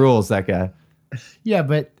stickler for the rules, that guy. Yeah,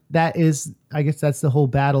 but that is, I guess that's the whole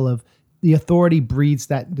battle of the authority breeds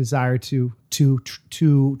that desire to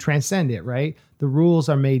transcend it, right? The rules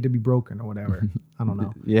are made to be broken or whatever. I don't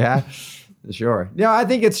know. Yeah, sure. Yeah, I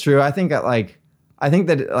think it's true. I think that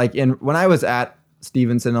when I was at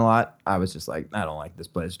Stevenson a lot, I was just like, I don't like this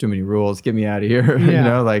place. Too many rules. Get me out of here.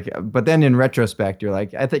 Yeah. But then in retrospect, you're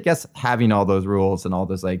like, guess having all those rules and all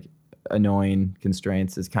those like annoying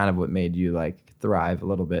constraints is kind of what made you like thrive a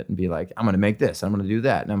little bit and be like, I'm going to make this, I'm going to do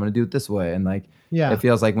that, and I'm going to do it this way. And like, it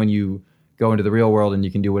feels like when you go into the real world and you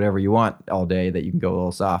can do whatever you want all day, that you can go a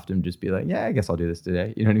little soft and just be like, yeah, I guess I'll do this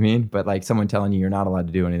today. You know what I mean? But like someone telling you're not allowed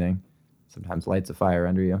to do anything sometimes lights a fire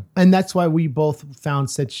under you. And that's why we both found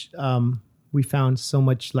so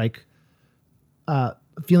much like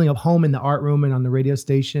feeling of home in the art room and on the radio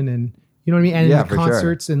station, and you know what I mean? And in the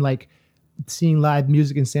concerts and like seeing live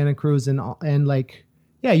music in Santa Cruz and like,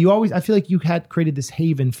 yeah, I feel like you had created this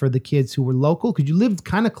haven for the kids who were local because you lived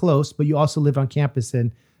kind of close, but you also lived on campus,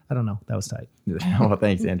 and I don't know. That was tight. Well,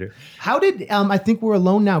 thanks, Andrew. How did, I think We're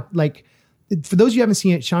Alone Now, like, for those of you who haven't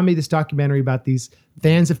seen it, Sean made this documentary about these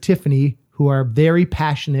fans of Tiffany who are very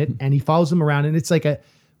passionate, and he follows them around, and it's like a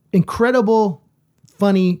incredible,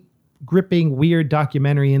 funny, gripping, weird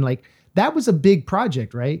documentary. And like, that was a big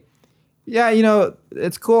project, right? Yeah,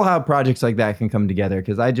 it's cool how projects like that can come together,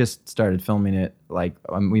 because I just started filming it. Like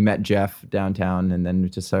we met Jeff downtown, and then we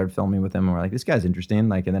just started filming with him, and we're like, this guy's interesting.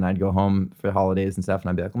 Like, and then I'd go home for holidays and stuff, and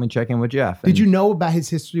I'd be like, let me check in with Jeff. Did you know about his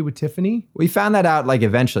history with Tiffany? We found that out like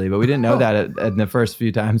eventually, but we didn't know that in the first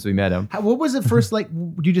few times we met him. What was it first like?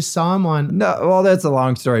 You just saw him on? No, well, that's a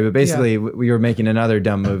long story, but basically we were making another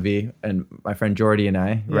dumb movie, and my friend Jordy and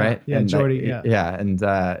I, right? Yeah, and Jordy,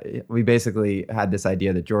 and we basically had this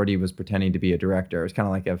idea that Jordy was pretending to be a director. It was kind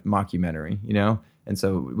of like a mockumentary, And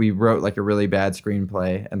so we wrote like a really bad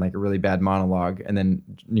screenplay and like a really bad monologue. And then,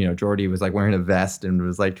 Jordy was like wearing a vest and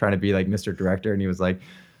was like trying to be like Mr. Director. And he was like,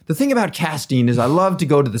 the thing about casting is I love to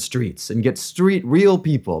go to the streets and get real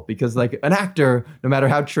people, because like an actor, no matter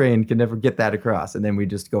how trained, can never get that across. And then we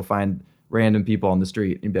just go find random people on the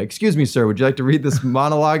street and be like, excuse me, sir, would you like to read this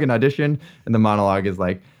monologue and audition? And the monologue is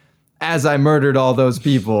like, as I murdered all those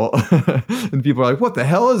people. And people are like, what the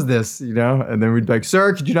hell is this? And then we'd be like,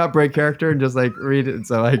 sir, could you not break character and just like read it? And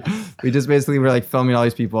so like, we just basically were like filming all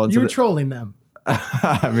these people. And you were trolling them.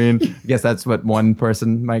 I mean, I guess that's what one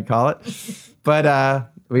person might call it. But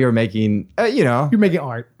we were making, You're making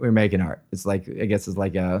art. We were making art. It's like, I guess it's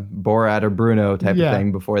like a Borat or Bruno type of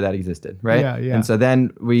thing before that existed, right? Yeah. And so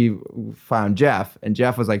then we found Jeff, and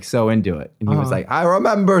Jeff was like so into it. And he was like, I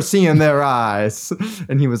remember seeing their eyes.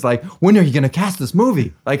 And he was like, when are you going to cast this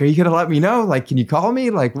movie? Like, are you going to let me know? Like, can you call me?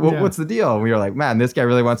 Like, what's the deal? And we were like, man, this guy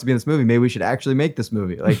really wants to be in this movie. Maybe we should actually make this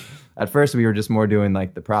movie. Like, at first we were just more doing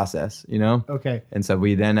like the process, Okay. And so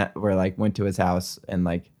we then went to his house and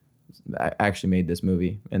like, I actually made this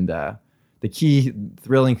movie. And the key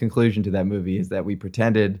thrilling conclusion to that movie is that we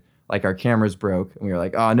pretended like our cameras broke, and we were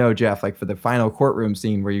like, oh no, Jeff, like for the final courtroom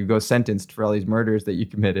scene where you go sentenced for all these murders that you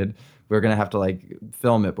committed, we're going to have to like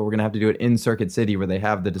film it, but we're going to have to do it in Circuit City where they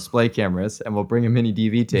have the display cameras, and we'll bring a mini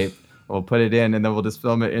DV tape. We'll put it in, and then we'll just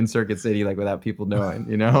film it in Circuit City, like without people knowing,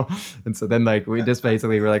 And so then like we just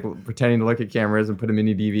basically were like pretending to look at cameras and put a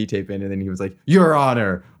mini DV tape in, and then he was like, Your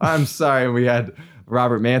Honor, I'm sorry. And we had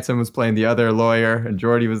Robert Manson was playing the other lawyer, and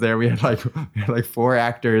Jordy was there. We had like 4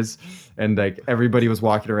 actors, and like everybody was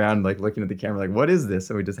walking around like looking at the camera like, what is this?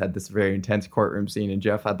 And we just had this very intense courtroom scene, and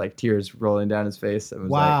Jeff had like tears rolling down his face. It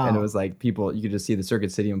was and it was like people, you could just see the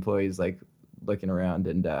Circuit City employees like looking around.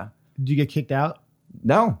 And did you get kicked out?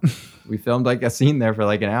 No, we filmed like a scene there for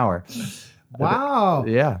like an hour. Wow.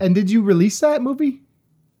 Yeah. And did you release that movie?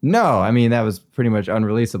 No, I mean, that was pretty much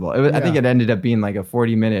unreleasable. I think it ended up being like a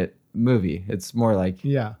 40-minute movie. It's more like,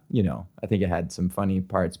 I think it had some funny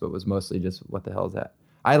parts, but was mostly just, what the hell is that?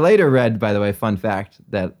 I later read, by the way, fun fact,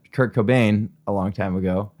 that Kurt Cobain, a long time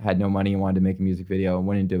ago, had no money and wanted to make a music video and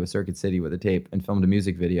went into a Circuit City with a tape and filmed a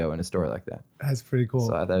music video in a store like that. That's pretty cool.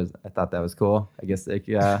 So I thought that was cool. I guess,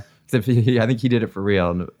 except I think he did it for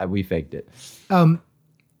real and we faked it.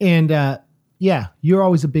 You're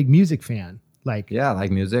always a big music fan. Like, yeah, I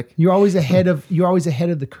like music. You're always ahead of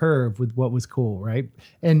the curve with what was cool, right?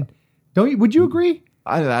 And would you agree?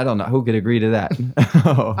 I don't know who could agree to that.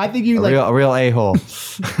 I think you a real a-hole.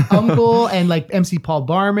 Uncle and like MC Paul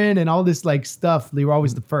Barman and all this like stuff. You were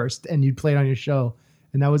always the first, and you'd play it on your show,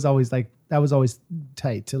 and that was always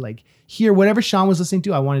tight to like hear whatever Sean was listening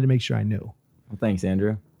to. I wanted to make sure I knew. Well, thanks,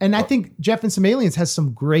 Andrew. And I think Jeff and Some Aliens has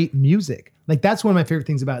some great music. Like that's one of my favorite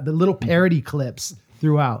things about it, the little parody clips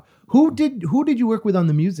throughout. Who did you work with on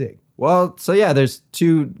the music? Well, so yeah, there's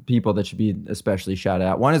two people that should be especially shouted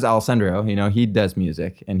out. One is Alessandro. He does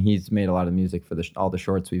music, and he's made a lot of music for all the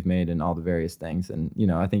shorts we've made and all the various things. And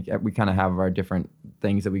I think we kind of have our different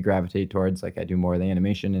things that we gravitate towards. Like I do more of the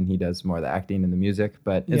animation, and he does more of the acting and the music.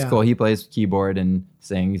 But it's cool. He plays keyboard and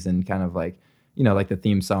sings, and kind of like like the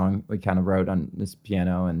theme song we kind of wrote on this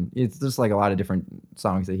piano, and it's just like a lot of different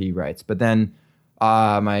songs that he writes. But then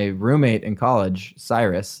my roommate in college,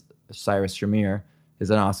 Cyrus Shamir, is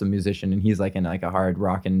an awesome musician, and he's like in like a hard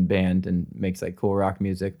rockin' band and makes like cool rock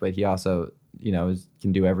music, but he also,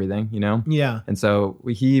 can do everything, Yeah. And so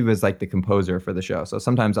he was like the composer for the show. So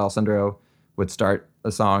sometimes Alessandro would start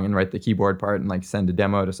a song and write the keyboard part and like send a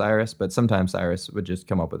demo to Cyrus, but sometimes Cyrus would just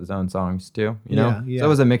come up with his own songs too, Yeah. So it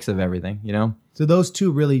was a mix of everything, So those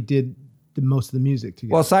two really did the most of the music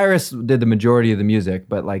together. Well, Cyrus did the majority of the music,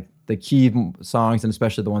 but like the key songs, and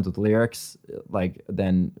especially the ones with lyrics,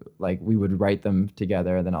 then we would write them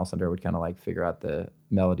together, and then Alessandro would kind of like figure out the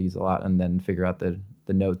melodies a lot, and then figure out the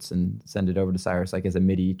notes and send it over to Cyrus like as a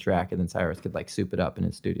MIDI track, and then Cyrus could like soup it up in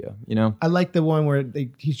his studio, I like the one where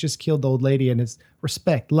he's just killed the old lady, and it's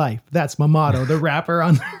respect life. That's my motto. The rapper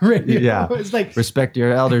on the radio. Yeah. It's like, respect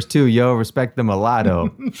your elders too, yo. Respect the mulatto.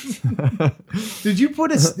 Did you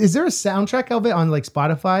put is there a soundtrack of it on like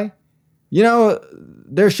Spotify?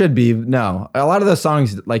 There should be. No, a lot of those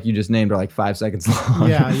songs like you just named are like 5 seconds long.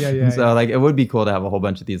 Yeah. So like it would be cool to have a whole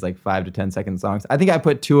bunch of these like 5 to 10 second songs. I think I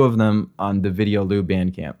put 2 of them on the Video Lou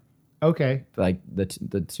Bandcamp. Okay. Like the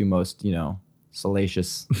two most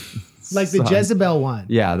salacious. Like the songs. Jezebel one.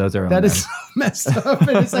 Yeah, those are. That is so messed up.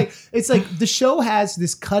 And it's like the show has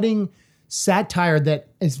this cutting satire that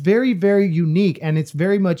is very, very unique, and it's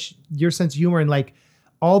very much your sense of humor, and like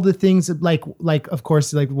all the things like of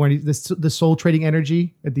course like when the soul trading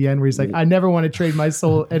energy at the end where he's like, I never want to trade my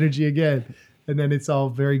soul energy again, and then it's all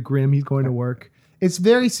very grim. He's going to work. It's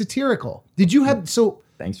very satirical. Did you have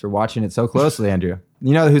Thanks for watching it so closely, Andrew.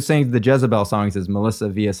 Who sings the Jezebel songs is Melissa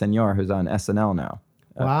Villaseñor, who's on SNL now.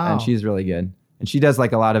 Wow. And she's really good. And she does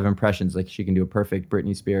like a lot of impressions. Like she can do a perfect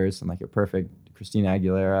Britney Spears and like a perfect Christina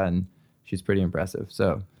Aguilera, and she's pretty impressive.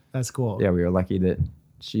 So that's cool. Yeah, we were lucky that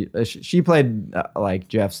she played like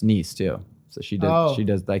Jeff's niece too. So she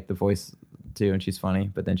does like the voice too, and she's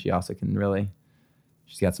funny. But then she also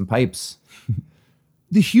she's got some pipes.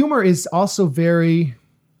 The humor is also very.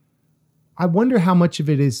 I wonder how much of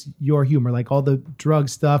it is your humor, like all the drug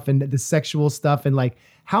stuff and the sexual stuff, and like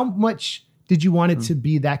how much did you want it to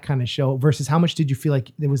be that kind of show versus how much did you feel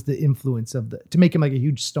like there was the influence of to make him like a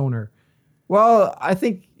huge stoner? Well, I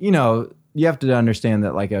think, you have to understand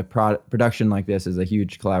that like a production like this is a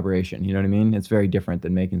huge collaboration. You know what I mean? It's very different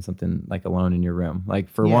than making something like alone in your room. Like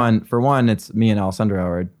for one, it's me and Alessandro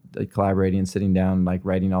are collaborating and sitting down, like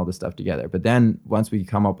writing all this stuff together. But then once we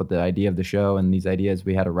come up with the idea of the show and these ideas,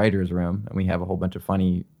 we had a writer's room, and we have a whole bunch of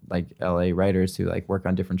funny like LA writers who like work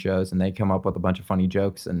on different shows, and they come up with a bunch of funny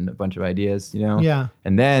jokes and a bunch of ideas, Yeah.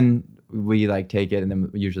 And then we like take it, and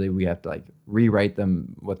then usually we have to like rewrite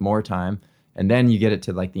them with more time. And then you get it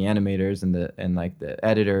to like the animators and like the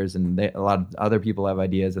editors, and a lot of other people have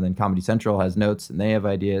ideas, and then Comedy Central has notes and they have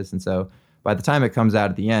ideas. And so by the time it comes out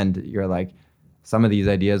at the end, you're like, some of these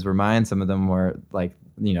ideas were mine, some of them were like,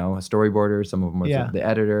 a storyboarder, some of them were the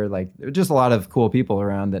editor. Like there were just a lot of cool people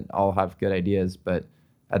around that all have good ideas. But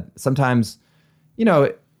sometimes,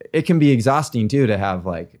 it can be exhausting too to have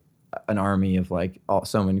like an army of like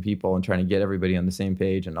so many people and trying to get everybody on the same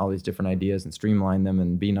page and all these different ideas and streamline them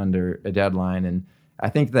and being under a deadline. And I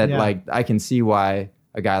think that like I can see why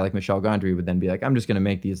a guy like Michel Gondry would then be like, I'm just going to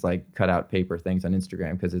make these like cut out paper things on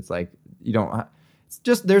Instagram, because it's like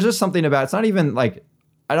there's just something about it's not even like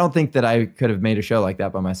I don't think that I could have made a show like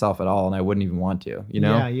that by myself at all, and I wouldn't even want to,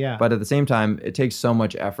 Yeah. But at the same time, it takes so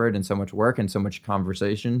much effort and so much work and so much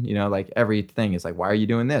conversation, like everything is like, why are you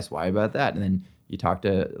doing this? Why about that? And then you talk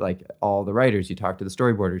to like all the writers, you talk to the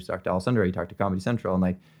storyboarders, you talk to Alessandro, you talk to Comedy Central. And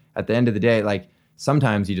like at the end of the day, like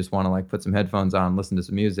sometimes you just want to like put some headphones on, listen to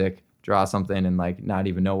some music, draw something and like not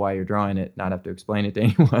even know why you're drawing it, not have to explain it to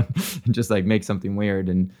anyone and just like make something weird.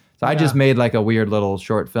 And so I just made like a weird little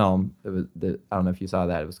short film. It was I don't know if you saw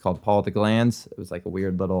that. It was called Paul the Glands. It was like a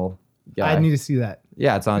weird little guy. I need to see that.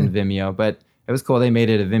 Yeah, it's on Vimeo, but it was cool. They made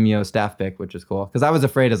it a Vimeo staff pick, which is cool. Because I was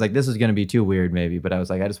afraid, I was like, this is going to be too weird maybe. But I was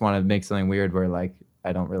like, I just want to make something weird where like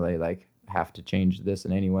I don't really like have to change this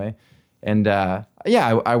in any way. And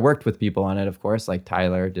I worked with people on it, of course. Like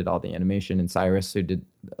Tyler did all the animation, and Cyrus, who did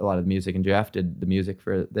a lot of the music, and Jeff did the music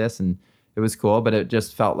for this. And it was cool, but it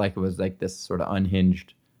just felt like it was like this sort of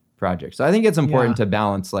unhinged project. So I think it's important to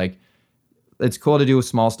balance, like, it's cool to do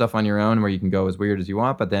small stuff on your own where you can go as weird as you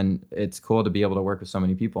want, but then it's cool to be able to work with so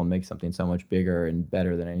many people and make something so much bigger and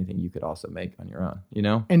better than anything you could also make on your own, you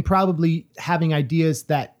know? And probably having ideas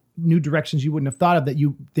that new directions you wouldn't have thought of that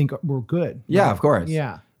you think were good. Yeah, right? of course.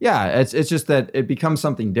 Yeah. Yeah, it's just that it becomes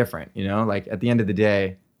something different, you know? Like at the end of the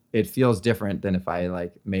day, it feels different than if I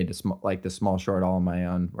like made the small short all on my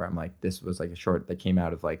own, where I'm like, this was like a short that came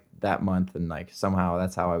out of like that month, and like somehow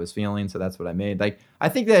that's how I was feeling, so that's what I made. Like I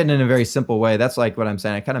think that in a very simple way, that's like what I'm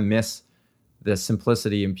saying. I kind of miss the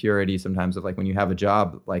simplicity and purity sometimes of like when you have a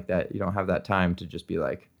job like that, you don't have that time to just be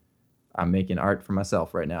like, I'm making art for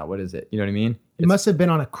myself right now. What is it? You know what I mean? You must have been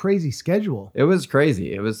on a crazy schedule. It was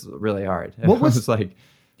crazy. It was really hard. What was like?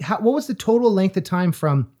 What was the total length of time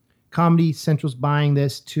from Comedy Central's buying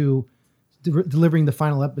this to delivering the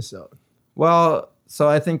final episode? Well, so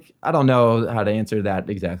I think, I don't know how to answer that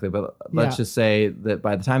exactly, but let's just say that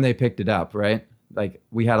by the time they picked it up, right? Like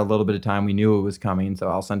we had a little bit of time. We knew it was coming. So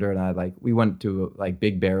Alessandro and I, like, we went to like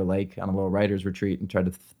Big Bear Lake on a little writer's retreat and tried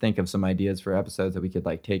to think of some ideas for episodes that we could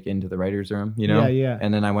like take into the writer's room, you know? Yeah.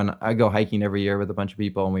 And then I go hiking every year with a bunch of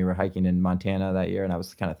people, and we were hiking in Montana that year, and I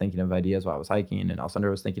was kind of thinking of ideas while I was hiking, and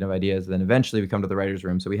Alessandro was thinking of ideas. And then eventually we come to the writer's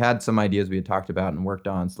room. So we had some ideas we had talked about and worked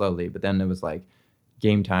on slowly, but then it was like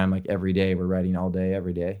game time, like every day we're writing all day,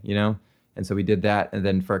 every day, you know? And so we did that, and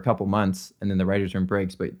then for a couple months, and then the writer's room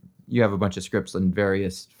breaks, but you have a bunch of scripts in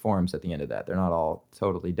various forms at the end of that. They're not all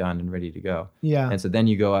totally done and ready to go. Yeah. And so then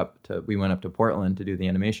we went up to Portland to do the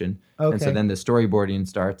animation. Okay. And so then the storyboarding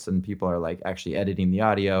starts, and people are like actually editing the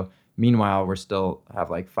audio. Meanwhile, we're still have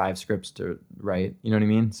like 5 scripts to write. You know what I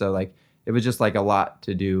mean? So like, it was just like a lot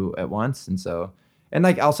to do at once. And so, and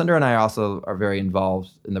like Alessandro and I also are very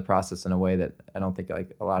involved in the process in a way that I don't think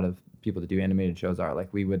like a lot of people that do animated shows are.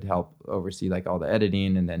 Like we would help oversee like all the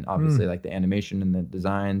editing, and then obviously like the animation and the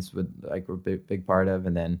designs would like we're a big part of,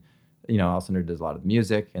 and then you know Alessandro does a lot of the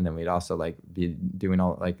music, and then we'd also like be doing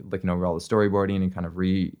all like looking over all the storyboarding and kind of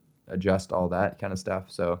readjust all that kind of stuff.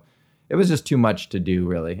 So it was just too much to do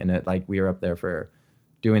really, and it like we were up there for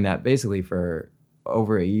doing that basically for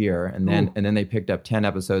over a year, and then they picked up 10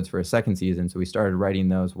 episodes for a second season, so we started writing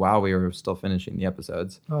those while we were still finishing the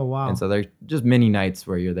episodes. Oh wow. And so they're just many nights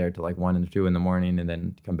where you're there till like 1 and 2 in the morning, and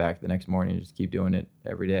then come back the next morning and just keep doing it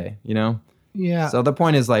every day, you know? Yeah. So the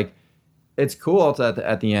point is like, it's cool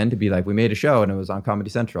at the end to be like, we made a show and it was on Comedy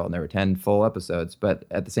Central and there were 10 full episodes. But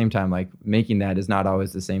at the same time, like making that is not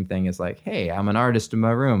always the same thing as like, hey, I'm an artist in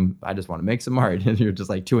my room. I just want to make some art. And you're just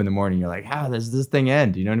like 2 a.m. You're like, how does this thing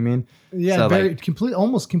end? You know what I mean? Yeah. So very like,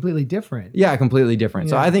 almost completely different. Yeah, completely different.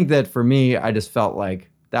 Yeah. So I think that for me, I just felt like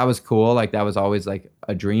that was cool. Like that was always like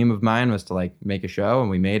a dream of mine, was to like make a show, and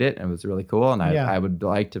we made it, and it was really cool. And I would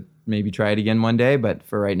like to maybe try it again one day. But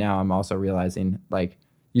for right now, I'm also realizing like,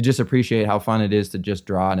 you just appreciate how fun it is to just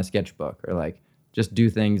draw in a sketchbook, or like just do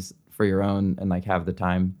things for your own and like have the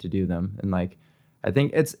time to do them. And like, I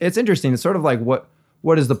think it's interesting. It's sort of like, what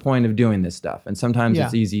is the point of doing this stuff? And sometimes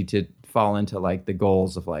it's easy to fall into like the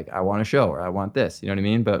goals of like, I want a show, or I want this, you know what I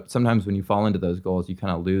mean? But sometimes when you fall into those goals, you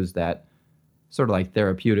kind of lose that sort of like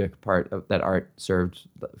therapeutic part of that art served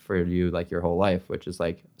for you like your whole life, which is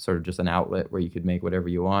like sort of just an outlet where you could make whatever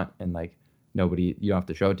you want, and like, you don't have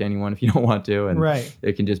to show it to anyone if you don't want to, and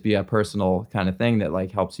it can just be a personal kind of thing that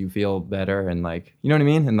like helps you feel better, and like, you know what I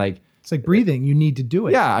mean? And like, it's like breathing, you need to do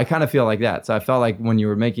it. Yeah, I kind of feel like that. So I felt like when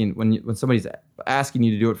somebody's asking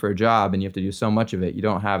you to do it for a job and you have to do so much of it, you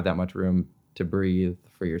don't have that much room to breathe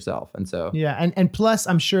for yourself. And so and plus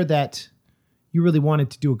I'm sure that you really wanted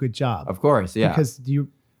to do a good job. Of course, yeah. Because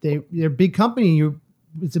they're a big company,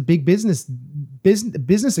 it's a big business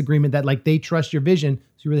agreement that like they trust your vision,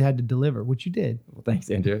 so you really had to deliver, which you did. Well, thanks,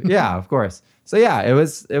 Andrew. Yeah, of course. So yeah, it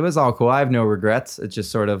was all cool. I have no regrets. It's just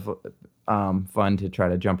sort of fun to try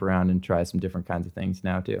to jump around and try some different kinds of things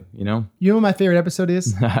now too. You know? You know what my favorite episode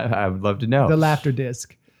is? I would love to know. The laughter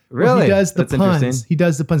disc. Really? He does the That's puns. interesting. He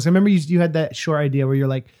does the puns. I remember you had that short idea where you're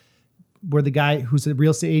like, where the guy who's a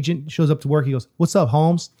real estate agent shows up to work. He goes, "What's up,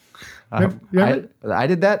 Holmes?" Remember? I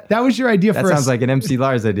did that. That was your idea That for sounds like an MC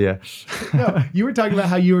Lars idea. No, you were talking about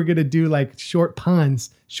how you were going to do like short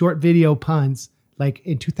video puns, like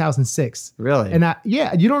in 2006. Really? And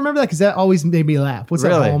you don't remember that because that always made me laugh. What's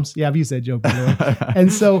up, Holmes? Yeah, I've used that joke before.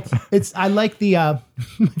 And so I like the my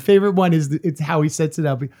favorite one is it's how he sets it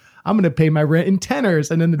up. I'm going to pay my rent in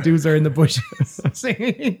tenors, and then the dudes are in the bushes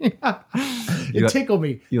singing. It tickled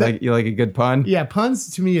me. You like a good pun? Yeah,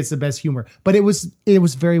 puns to me is the best humor. But it was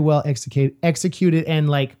very well executed, and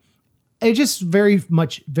like it just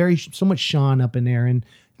so much Sean up in there, and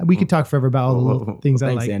we could talk forever about all the little things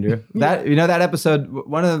I like. Thanks, Andrew. That episode,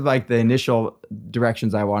 one of like the initial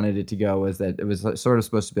directions I wanted it to go was that it was sort of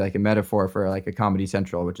supposed to be like a metaphor for like a Comedy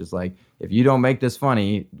Central, which is like, if you don't make this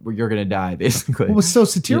funny, you're going to die, basically. It was so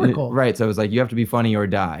satirical. Right. So it was like, you have to be funny or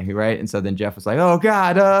die, right? And so then Jeff was like, oh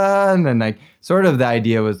God. And then like sort of the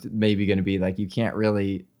idea was maybe going to be like, you can't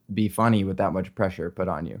really be funny with that much pressure put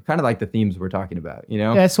on you. Kind of like the themes we're talking about, you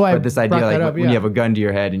know? Yeah, that's why but this idea, like when you have a gun to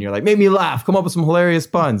your head and you're like, make me laugh, come up with some hilarious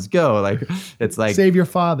puns, go. Like, it's like... Save your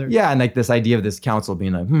father. Yeah, and like this idea of this council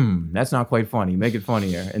being like, that's not quite funny, make it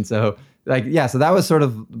funnier. And so like, yeah, so that was sort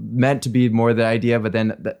of meant to be more the idea, but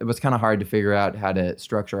then it was kind of hard to figure out how to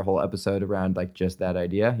structure a whole episode around like just that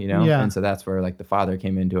idea, you know? Yeah. And so that's where like the father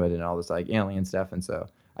came into it and all this like alien stuff. And so...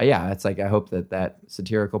 yeah, it's like I hope that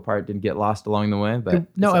satirical part didn't get lost along the way. But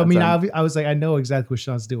no, I mean, I was like, I know exactly what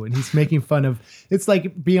Sean's doing. He's making fun of. It's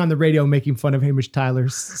like being on the radio making fun of Hamish Tyler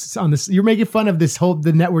on this. You're making fun of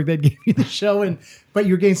the network that gave you the show, but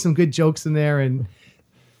you're getting some good jokes in there. And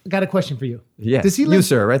I got a question for you. Yeah, you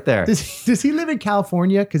sir, right there. Does he live in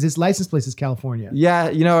California? Because his license plate is California. Yeah,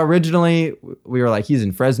 originally we were like, he's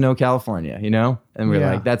in Fresno, California, and we were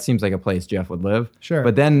like, that seems like a place Jeff would live. Sure,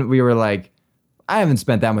 but then we were like, I haven't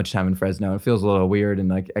spent that much time in Fresno. It feels a little weird and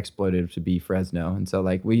like exploitative to be Fresno. And so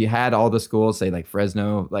like we had all the schools say like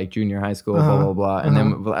Fresno, like junior high school, blah, blah, blah. And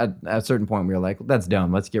then at a certain point we were like, that's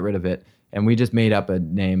dumb. Let's get rid of it. And we just made up a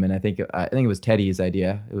name. And I think it was Teddy's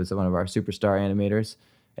idea. It was one of our superstar animators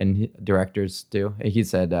and directors too. He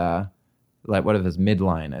said like what if it's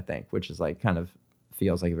Midline, I think, which is like kind of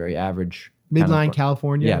feels like a very average Midline,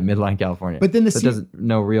 California. Yeah, Midline, California. But then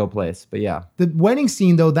no real place. But yeah, the wedding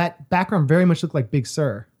scene though, that background very much looked like Big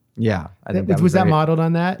Sur. Yeah, I think was that modeled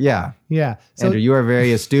on that? Yeah, yeah. So, Andrew, you are a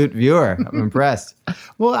very astute viewer. I'm impressed.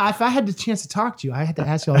 Well, if I had the chance to talk to you, I had to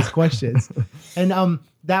ask you all these questions, and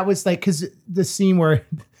that was like because the scene where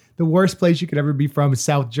the worst place you could ever be from is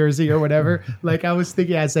South Jersey or whatever. Like I was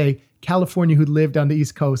thinking as a California who lived on the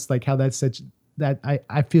East Coast, like how that's such. That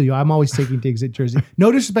I feel you. I'm always taking digs at Jersey.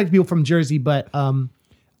 No disrespect to people from Jersey, but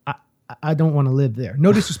I don't want to live there.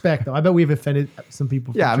 No disrespect though. I bet we've offended some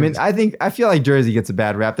people. Yeah, I mean, I feel like Jersey gets a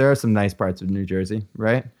bad rap. There are some nice parts of New Jersey,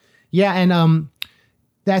 right? Yeah,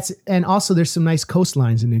 and also there's some nice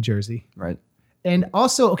coastlines in New Jersey. Right. And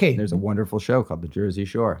also, okay, there's a wonderful show called The Jersey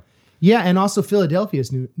Shore. Yeah, and also Philadelphia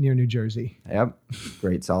is near New Jersey. Yep.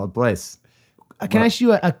 Great, solid place. Can I ask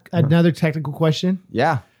you another technical question?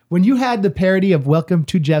 Yeah. When you had the parody of Welcome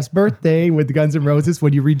to Jeff's Birthday with Guns N' Roses,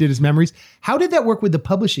 when you redid his memories, how did that work with the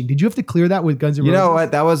publishing? Did you have to clear that with Guns N' Roses? You know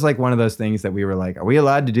what? That was like one of those things that we were like, are we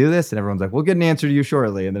allowed to do this? And everyone's like, we'll get an answer to you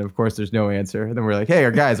shortly. And then, of course, there's no answer. And then we're like,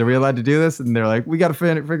 hey, guys, are we allowed to do this? And they're like, we got to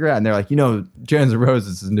figure it out. And they're like, Guns N'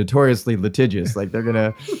 Roses is notoriously litigious. Like, they're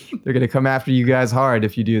gonna come after you guys hard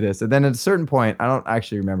if you do this. And then at a certain point, I don't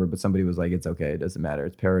actually remember, but somebody was like, it's okay. It doesn't matter.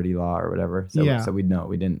 It's parody law or whatever. So we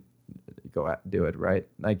didn't go out and do it, right?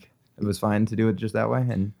 Like, it was fine to do it just that way,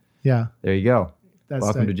 and there you go.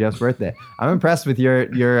 Welcome to Jeff's birthday. I'm impressed with your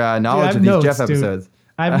knowledge of these Jeff episodes.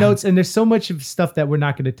 I have notes, and there's so much of stuff that we're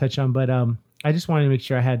not going to touch on, but I just wanted to make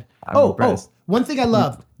sure I had. One thing I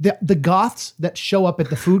loved the goths that show up at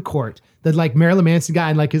the food court, the like Marilyn Manson guy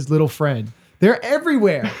and like his little friend. They're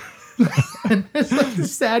everywhere. And it's like the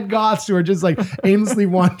sad goths who are just like aimlessly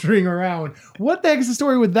wandering around. What the heck is the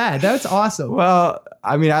story with that? That's awesome. Well,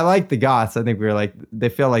 I mean, I like the goths. I think we were like, they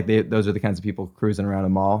feel like those are the kinds of people cruising around a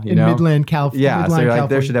mall, in Midland, California. Yeah, so like,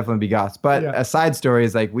 there should definitely be goths. But a side story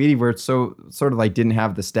is like, we were so sort of like didn't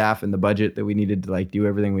have the staff and the budget that we needed to like do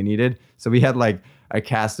everything we needed. So we had like a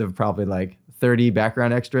cast of probably like 30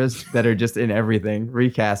 background extras that are just in everything,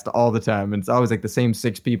 recast all the time. And it's always like the same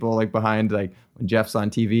 6 people like behind, like when Jeff's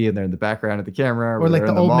on TV and they're in the background of the camera. Or like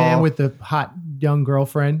the old man with the hot young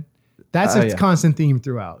girlfriend. That's a constant theme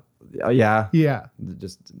throughout. Yeah. Yeah.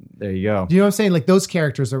 Just there you go. Do you know what I'm saying? Like those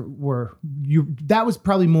characters that was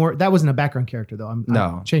probably more, that wasn't a background character though.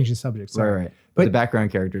 I'm changing subjects. Right. But the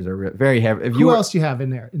background characters are very heavy. Who else do you have in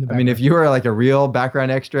there in the background? I mean, if you were like a real background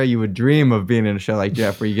extra, you would dream of being in a show like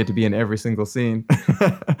Jeff where you get to be in every single scene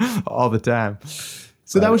all the time.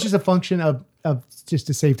 So that was just a function of just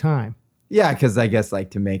to save time. Yeah, because I guess like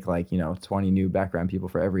to make 20 new background people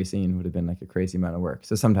for every scene would have been like a crazy amount of work.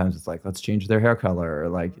 So sometimes it's like, let's change their hair color, or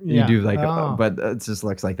like you do like, but it just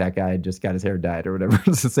looks like that guy just got his hair dyed or whatever.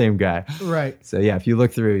 It's the same guy. Right. So yeah, if you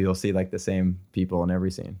look through, you'll see like the same people in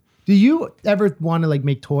every scene. Do you ever want to like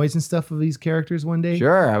make toys and stuff of these characters one day?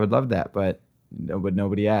 Sure, I would love that, but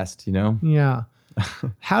nobody asked, Yeah.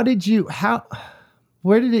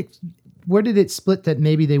 Where did it split that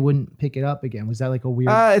maybe they wouldn't pick it up again? Was that like a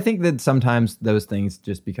weird? I think that sometimes those things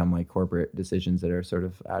just become like corporate decisions that are sort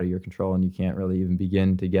of out of your control and you can't really even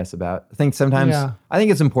begin to guess about. I think sometimes, I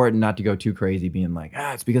think it's important not to go too crazy being like,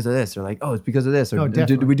 it's because of this, or like, it's because of this, or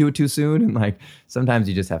did we do it too soon? And like, sometimes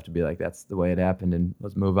you just have to be like, that's the way it happened and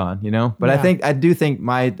let's move on, But I do think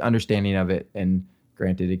my understanding of it, and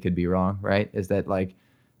granted it could be wrong, right, is that like,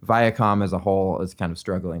 Viacom as a whole is kind of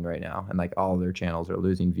struggling right now, and like all their channels are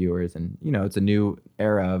losing viewers, and it's a new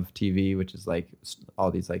era of TV, which is like all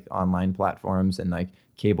these like online platforms, and like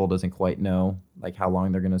cable doesn't quite know like how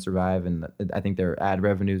long they're going to survive, and I think their ad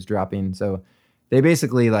revenue is dropping, so they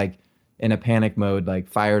basically like in a panic mode like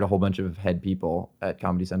fired a whole bunch of head people at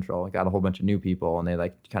Comedy Central, got a whole bunch of new people, and they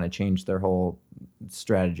like kind of changed their whole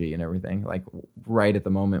strategy and everything like right at the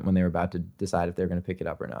moment when they were about to decide if they're going to pick it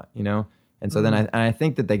up or not, And so then I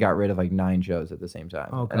think that they got rid of like 9 shows at the same time.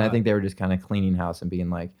 Oh, and I think they were just kind of cleaning house and being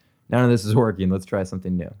like, none of this is working. Let's try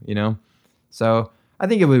something new, So I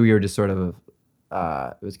think we were just sort of,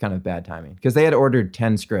 it was kind of bad timing. Because they had ordered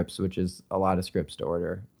 10 scripts, which is a lot of scripts to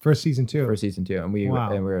order. For season 2. And we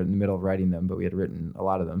were in the middle of writing them, but we had written a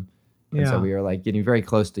lot of them. And so we were like getting very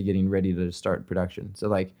close to getting ready to start production. So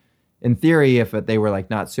like, in theory, if they were like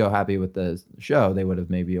not so happy with the show, they would have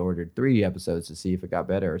maybe ordered 3 episodes to see if it got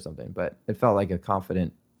better or something. But it felt like a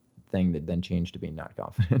confident thing that then changed to being not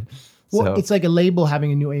confident. Well, it's like a label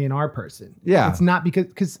having a new A&R person. Yeah. It's not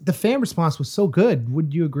because the fan response was so good.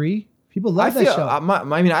 Would you agree? People love that show.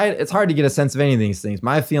 It's hard to get a sense of any of these things.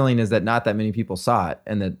 My feeling is that not that many people saw it,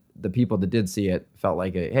 and that the people that did see it felt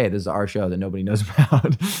like, hey, this is our show that nobody knows about.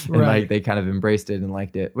 And like they kind of embraced it and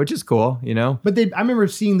liked it, which is cool, But I remember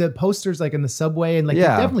seeing the posters like in the subway, and like they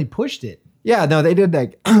definitely pushed it. Yeah, no, they did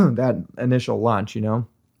like that initial launch,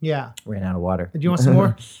 Yeah. Ran out of water. Do you want some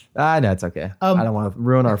more? No, it's okay. I don't want to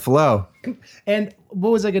ruin our flow. And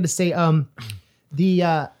what was I going to say?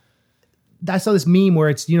 I saw this meme where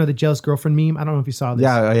it's, the jealous girlfriend meme. I don't know if you saw this.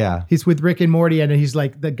 Yeah. He's with Rick and Morty, and he's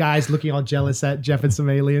like, the guy's looking all jealous at Jeff and Some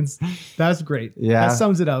Aliens. That's great. Yeah. That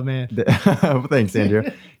sums it up, man. Thanks, Andrew.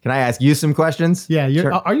 Can I ask you some questions? Yeah.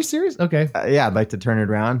 Are you serious? Okay. Yeah, I'd like to turn it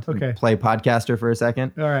around. Okay. Play podcaster for a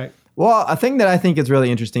second. All right. Well, a thing that I think is really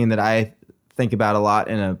interesting that I think about a lot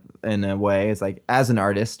in a way is like, as an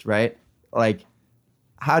artist, right? Like,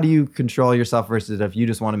 how do you control yourself versus if you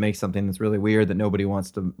just want to make something that's really weird that nobody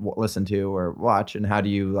wants to listen to or watch? And how do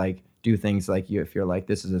you like do things like if you're like,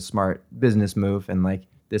 this is a smart business move and like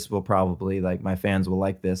this will probably like my fans will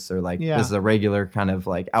like this, or like this is a regular kind of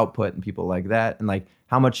like output and people like that. And like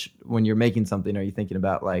how much when you're making something are you thinking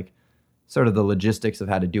about like sort of the logistics of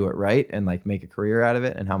how to do it right and like make a career out of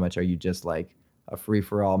it? And how much are you just like a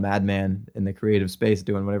free-for-all madman in the creative space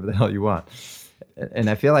doing whatever the hell you want? And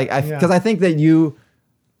I feel like because I think that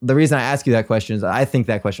the reason I ask you that question is I think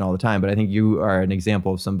that question all the time, but I think you are an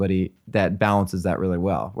example of somebody that balances that really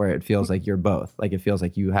well, where it feels like you're both. Like it feels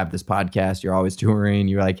like you have this podcast, you're always touring,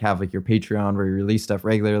 you like have like your Patreon where you release stuff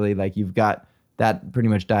regularly. Like you've got that pretty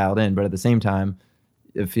much dialed in, but at the same time,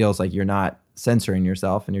 it feels like you're not censoring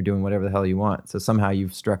yourself and you're doing whatever the hell you want. So somehow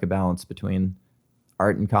you've struck a balance between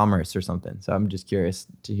art and commerce or something. So I'm just curious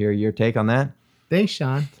to hear your take on that. Thanks,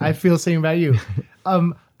 Sean. I feel the same about you.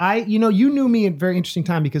 You knew me at a very interesting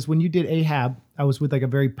time because when you did Ahab, I was with like a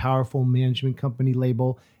very powerful management company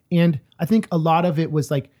label. And I think a lot of it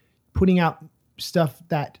was like putting out stuff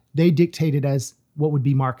that they dictated as what would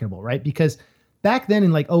be marketable, right? Because back then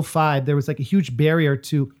in like 2005, there was like a huge barrier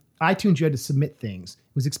to iTunes. You had to submit things.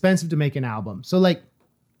 It was expensive to make an album. So like,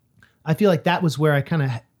 I feel like that was where I kind of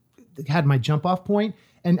had my jump off point.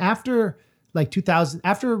 And after like 2000,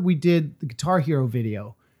 after we did the Guitar Hero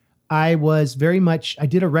video, I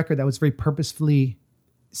did a record that was very purposefully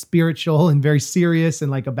spiritual and very serious and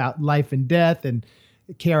like about life and death. And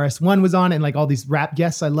KRS-One was on it, and like all these rap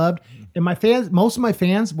guests I loved. And most of my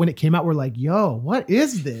fans, when it came out, were like, "Yo, what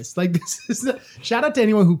is this? Like, this is." Shout out to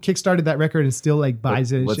anyone who kickstarted that record and still like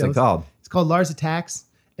buys it. What's it called? It's called Lars Attacks,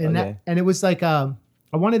 and it was like I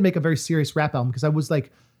wanted to make a very serious rap album because I was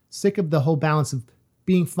like sick of the whole balance of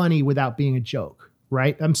being funny without being a joke.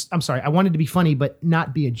 Right? I'm sorry. I wanted to be funny but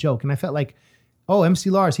not be a joke, and I felt like, oh, MC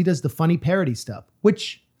Lars, he does the funny parody stuff,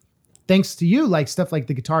 which thanks to you, like stuff like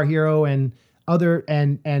the Guitar Hero and other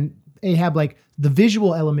and Ahab, like the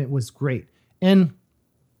visual element was great. And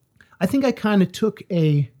I think I kind of took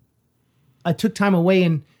time away,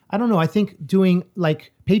 and I don't know, I think doing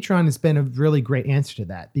like Patreon has been a really great answer to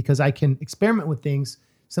that because I can experiment with things.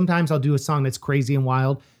 Sometimes I'll do a song that's crazy and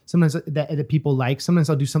wild. Sometimes that people like. Sometimes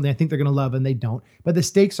I'll do something I think they're going to love and they don't. But the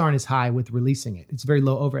stakes aren't as high with releasing it. It's very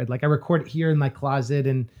low overhead. Like I record it here in my closet,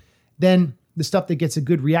 and then the stuff that gets a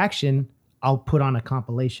good reaction, I'll put on a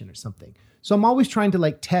compilation or something. So I'm always trying to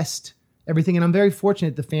like test everything. And I'm very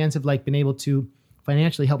fortunate the fans have like been able to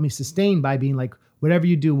financially help me sustain by being like, whatever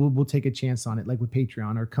you do, we'll take a chance on it, like with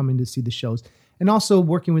Patreon or coming to see the shows. And also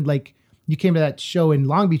working with like, you came to that show in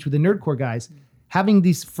Long Beach with the Nerdcore guys, having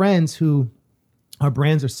these friends who our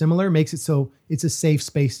brands are similar makes it so it's a safe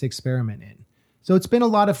space to experiment in. So it's been a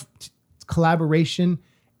lot of collaboration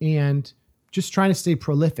and just trying to stay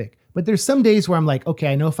prolific. But there's some days where I'm like,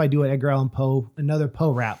 okay, I know if I do an Edgar Allan Poe, another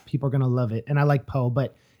Poe rap, people are going to love it. And I like Poe,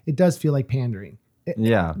 but it does feel like pandering.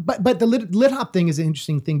 Yeah. But the lit hop thing is an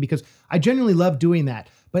interesting thing because I genuinely love doing that.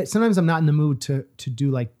 But sometimes I'm not in the mood to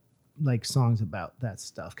do like songs about that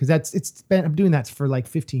stuff. Because I'm doing that for like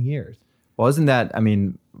 15 years. Well, isn't that, I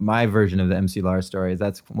mean, my version of the MC Lars story is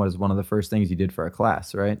was one of the first things you did for a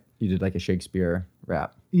class, right? You did like a Shakespeare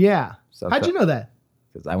rap. Yeah. How'd you know that?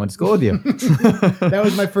 Because I went to school with you. That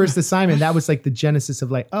was my first assignment. That was like the genesis of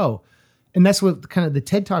like, oh, and that's what kind of the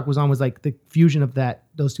TED Talk was on, was like the fusion of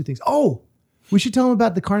those two things. Oh, we should tell them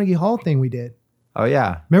about the Carnegie Hall thing we did. Oh,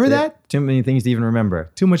 yeah. Remember that? Too many things to even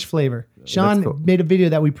remember. Too much flavor. Sean made a video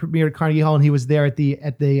that we premiered at Carnegie Hall, and he was there at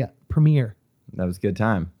the premiere. That was a good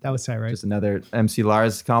time. That was tight, right? Just another MC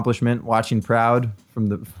Lars accomplishment, watching proud from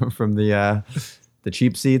the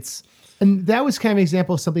cheap seats. And that was kind of an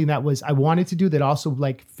example of something that I wanted to do that also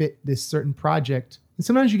like fit this certain project. And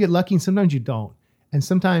sometimes you get lucky and sometimes you don't. And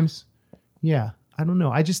sometimes, yeah, I don't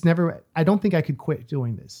know. I don't think I could quit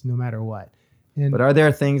doing this no matter what. But are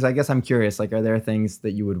there things, I guess I'm curious, like, are there things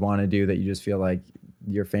that you would want to do that you just feel like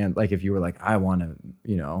your fan, like if you were like, I want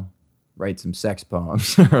to, write some sex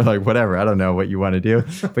poems or like whatever, I don't know what you want to do,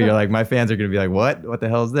 but you're like, my fans are going to be like, what the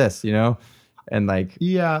hell is this? And like,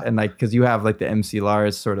 yeah. And like, cause you have like the MC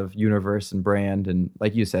Lars sort of universe and brand. And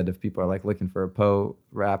like you said, if people are like looking for a Poe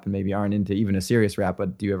rap and maybe aren't into even a serious rap,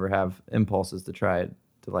 but do you ever have impulses to try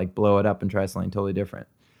to like blow it up and try something totally different?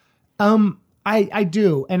 I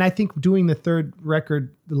do. And I think doing the third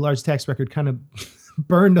record, the Large Tax record, kind of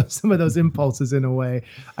burned some of those impulses in a way.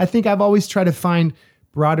 I think I've always tried to find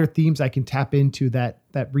broader themes I can tap into that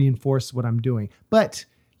reinforce what I'm doing. But,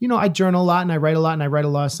 I journal a lot and I write a lot, and I write a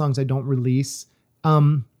lot of songs I don't release.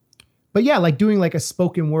 But yeah, like doing like a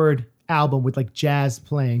spoken word album with like jazz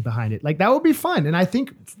playing behind it. Like that would be fun. And I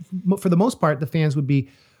think for the most part, the fans would be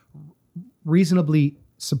reasonably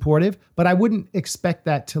supportive, but I wouldn't expect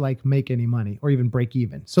that to like make any money or even break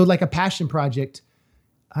even. So like a passion project,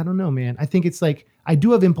 I don't know, man. I think it's like, I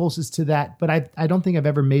do have impulses to that, but I don't think I've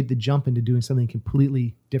ever made the jump into doing something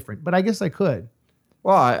completely different, but I guess I could.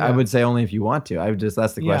 Well, I would say only if you want to.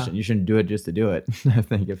 That's the question. You shouldn't do it just to do it. I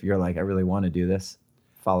think if you're like, I really want to do this,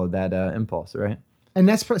 follow that impulse, right? And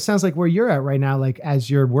that sounds like where you're at right now. Like as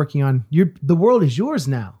you're working on the world is yours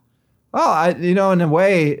now. Oh, in a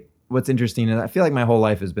way, what's interesting is I feel like my whole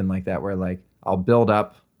life has been like that, where like I'll build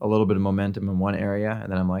up a little bit of momentum in one area,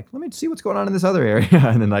 and then I'm like, let me see what's going on in this other area,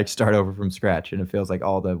 and then like start over from scratch. And it feels like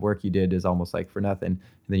all the work you did is almost like for nothing. And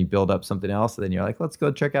then you build up something else, and then you're like, let's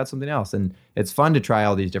go check out something else. And it's fun to try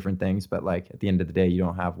all these different things, but like at the end of the day, you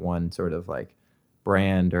don't have one sort of like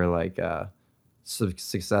brand or like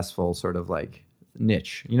successful sort of like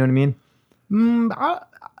niche. You know what I mean?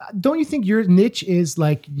 Don't you think your niche is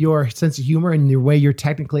like your sense of humor and your way you're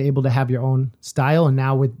technically able to have your own style? And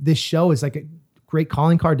now with this show is like a great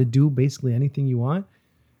calling card to do basically anything you want?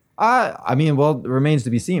 I mean, well, it remains to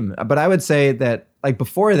be seen. But I would say that like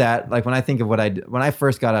before that, like when I think of what I did, when I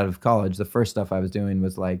first got out of college, the first stuff I was doing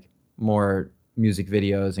was like more music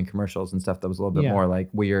videos and commercials and stuff that was a little bit more like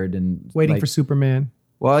weird and Waiting like, for Superman.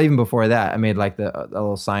 Well, even before that, I made like a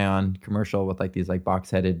little Scion commercial with like these like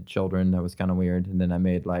box-headed children that was kind of weird. And then I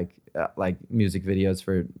made like music videos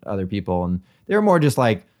for other people, and they were more just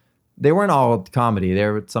like they weren't all comedy.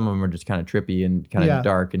 Some of them were just kind of trippy and kind of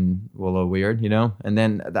dark and a little weird, you know? And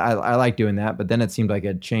then I like doing that, but then it seemed like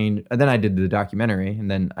a change. And then I did the documentary, and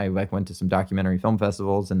then I like went to some documentary film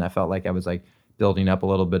festivals, and I felt like I was like building up a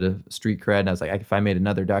little bit of street cred. And I was like, if I made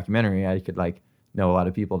another documentary, I could like know a lot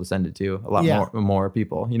of people to send it to, a lot more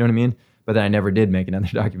people, you know what I mean? But then I never did make another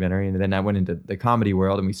documentary. And then I went into the comedy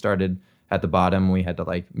world, and we started at the bottom. We had to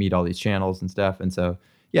like meet all these channels and stuff. And so,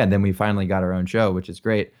 yeah, then we finally got our own show, which is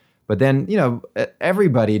great. But then, you know,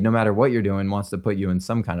 everybody, no matter what you're doing, wants to put you in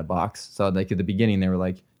some kind of box. So like at the beginning, they were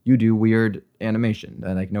like, you do weird animation.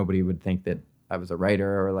 And like nobody would think that I was a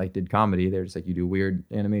writer or like did comedy. They're just like, you do weird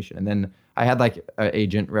animation. And then I had like an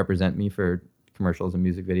agent represent me for commercials and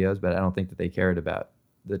music videos, but I don't think that they cared about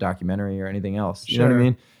the documentary or anything else. You know what I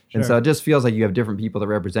mean? Sure. And so it just feels like you have different people that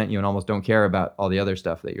represent you and almost don't care about all the other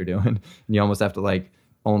stuff that you're doing. And you almost have to like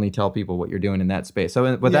only tell people what you're doing in that space.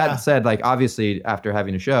 So with that said, like obviously after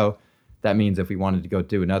having a show, that means if we wanted to go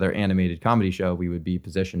do another animated comedy show, we would be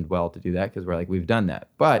positioned well to do that because we're like, we've done that.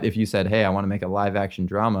 But if you said, hey, I want to make a live action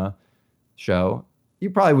drama show,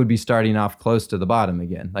 you probably would be starting off close to the bottom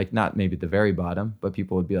again. Like not maybe the very bottom, but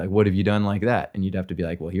people would be like, what have you done like that? And you'd have to be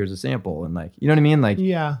like, well, here's a sample. And like, you know what I mean? Like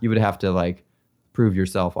you would have to like prove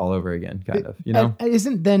yourself all over again, kind of, you know?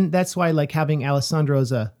 Isn't then that's why like having Alessandro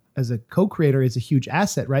as a co-creator is a huge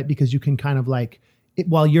asset, right? Because you can kind of like,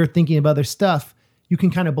 while you're thinking of other stuff, you can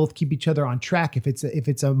kind of both keep each other on track if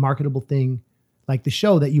it's a marketable thing like the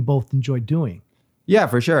show that you both enjoy doing. Yeah,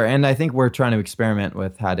 for sure. And I think we're trying to experiment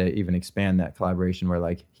with how to even expand that collaboration where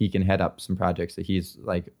like he can head up some projects that he's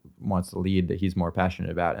like wants to lead that he's more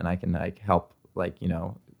passionate about, and I can like help like, you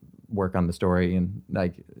know, work on the story and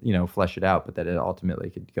like, you know, flesh it out, but that it ultimately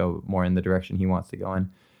could go more in the direction he wants to go in.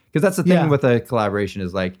 Because that's the thing with a collaboration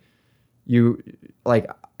is like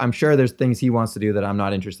I'm sure there's things he wants to do that I'm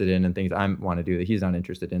not interested in and things I want to do that he's not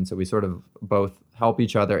interested in. So we sort of both help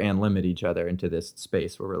each other and limit each other into this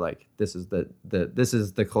space where we're like, this is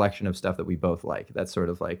the collection of stuff that we both like. That's sort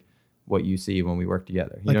of like what you see when we work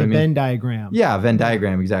together. You like know what I mean? Venn diagram. Yeah, Venn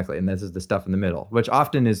diagram, exactly. And this is the stuff in the middle, which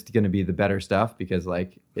often is going to be the better stuff because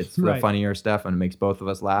like it's the funnier stuff and it makes both of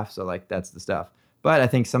us laugh. So like that's the stuff. But I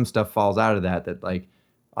think some stuff falls out of that like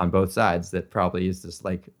on both sides that probably is just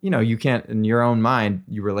like, you know, you can't in your own mind,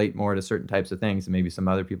 you relate more to certain types of things and maybe some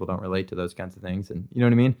other people don't relate to those kinds of things. And you know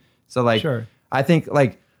what I mean? So like, I think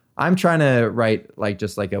like I'm trying to write like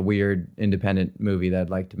just like a weird independent movie that I'd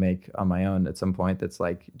like to make on my own at some point. That's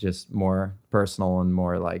like just more personal and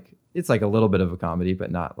more like, it's like a little bit of a comedy,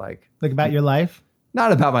 but not like about your life,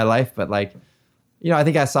 not about my life, but like, you know, I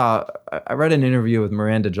think I read an interview with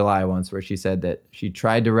Miranda July once where she said that she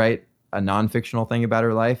tried to write a non-fictional thing about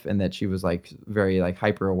her life and that she was like very like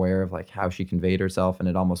hyper aware of like how she conveyed herself and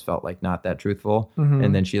it almost felt like not that truthful. Mm-hmm.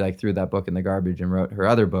 And then she like threw that book in the garbage and wrote her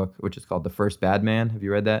other book, which is called The First Bad Man. Have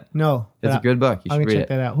you read that? No. It's a good book. You should read it. Check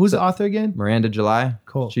that out. Who's the author again? Miranda July.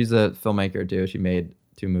 Cool. She's a filmmaker too. She made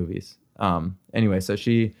 2 movies. Anyway, so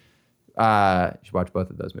she should watch both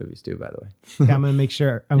of those movies too, by the way. Yeah, I'm gonna make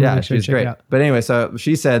sure. She's great. But anyway, so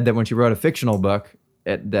she said that when she wrote a fictional book,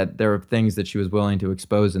 that there were things that she was willing to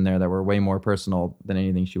expose in there that were way more personal than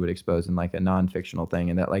anything she would expose in like a non-fictional thing,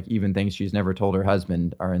 and that like even things she's never told her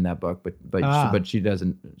husband are in that book, but she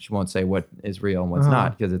won't say what is real and what's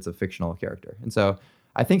not because it's a fictional character. And so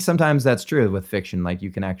I think sometimes that's true with fiction. Like you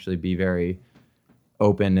can actually be very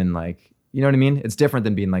open and like, you know what I mean? It's different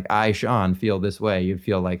than being like, I, Sean, feel this way. You'd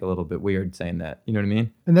feel like a little bit weird saying that. You know what I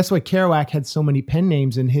mean? And that's why Kerouac had so many pen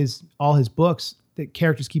names in all his books. That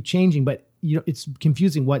characters keep changing, but you know it's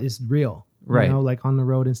confusing what is real. Right. You know, like On the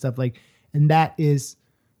Road and stuff like, and that is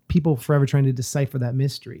people forever trying to decipher that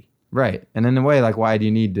mystery. Right. And in a way, like, why do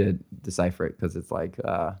you need to decipher it? Because it's like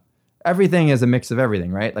everything is a mix of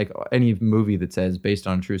everything, right? Like any movie that says based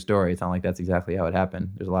on a true story, it's not like that's exactly how it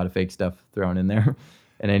happened. There's a lot of fake stuff thrown in there.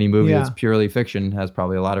 And any movie that's purely fiction has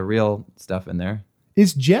probably a lot of real stuff in there.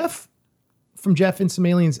 Is Jeff from Jeff and Some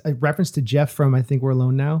Aliens a reference to Jeff from I Think We're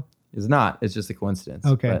Alone Now? It's not. It's just a coincidence.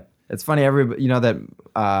 Okay. But it's funny. You know that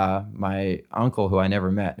my uncle, who I never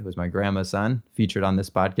met, who was my grandma's son, featured on this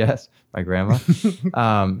podcast. My grandma.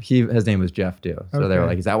 His name was Jeff too. So they were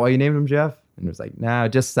like, "Is that why you named him Jeff?" And it was like, "No,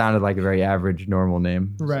 it just sounded like a very average, normal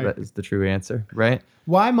name." Right. So that is the true answer, right?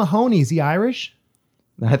 Why Mahoney? Is he Irish?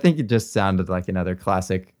 I think it just sounded like another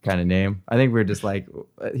classic kind of name. I think we're just like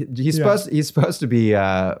he's supposed to be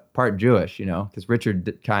part Jewish, you know, because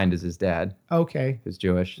Richard Kind is his dad. Okay, who's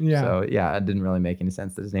Jewish. Yeah. So yeah, it didn't really make any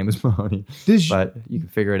sense that his name was Mahoney. But you can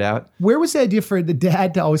figure it out. Where was the idea for the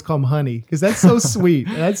dad to always call him Honey? Because that's so sweet.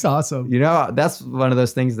 That's awesome. You know, that's one of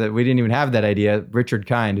those things that we didn't even have that idea. Richard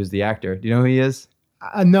Kind, who's the actor. Do you know who he is?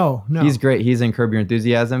 No. He's great. He's in Curb Your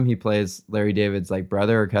Enthusiasm. He plays Larry David's like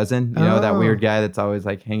brother or cousin. You know, that weird guy that's always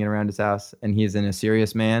like hanging around his house. And he's in A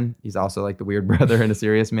Serious Man. He's also like the weird brother in A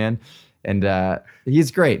Serious Man. And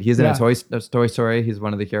he's great. He's in a Toy Story. He's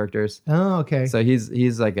one of the characters. Oh, okay. So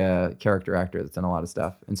he's like a character actor that's in a lot of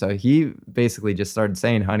stuff. And so he basically just started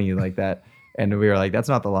saying honey like that. And we were like, that's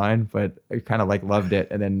not the line, but I kind of like loved it.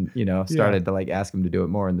 And then, you know, started to like ask him to do it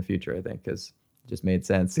more in the future, I think, because just made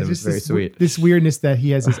sense. It was very sweet. This weirdness that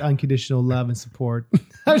he has this unconditional love and support.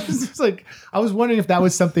 I was just like, I was wondering if that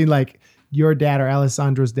was something like your dad or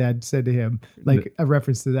Alessandro's dad said to him, like a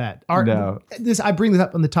reference to that. Art. No. I bring this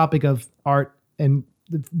up on the topic of art and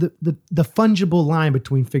the fungible line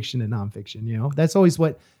between fiction and nonfiction. You know, that's always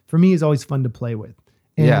what for me is always fun to play with.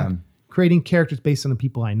 And creating characters based on the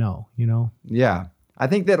people I know. You know. Yeah. I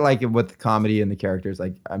think that like with the comedy and the characters,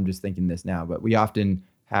 like I'm just thinking this now, but we often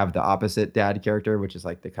have the opposite dad character, which is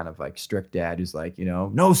like the kind of like strict dad who's like, you know,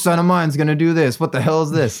 no son of mine's going to do this. What the hell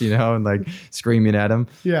is this? You know, and like screaming at him.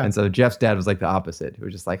 Yeah. And so Jeff's dad was like the opposite, who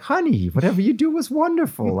was just like, honey, whatever you do was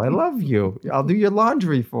wonderful. I love you. I'll do your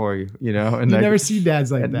laundry for you, you know. And you like, never see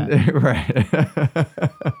dads like that. Right.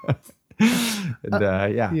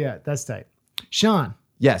 Yeah, that's tight. Sean.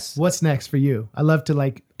 Yes. What's next for you? I love to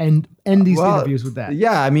like end these interviews with that.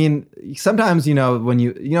 Yeah. I mean, sometimes, you know, when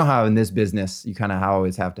you know how in this business, you kind of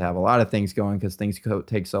always have to have a lot of things going because things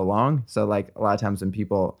take so long. So like a lot of times when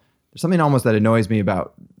people, there's something almost that annoys me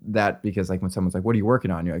about that because like when someone's like, what are you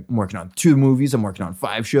working on? You're like, I'm working on 2 movies. I'm working on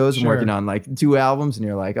 5 shows. I'm working on like 2 albums. And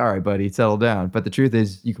you're like, all right, buddy, settle down. But the truth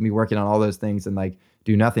is you can be working on all those things and like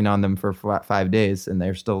do nothing on them for 5 days. And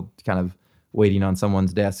they're still kind of waiting on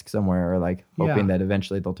someone's desk somewhere or like hoping that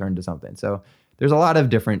eventually they'll turn to something. So there's a lot of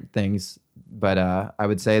different things, but I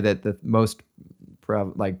would say that the most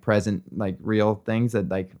present, like real things that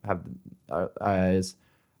like have is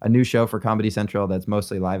a new show for Comedy Central that's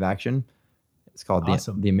mostly live action. It's called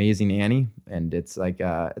The Amazing Annie. And it's like,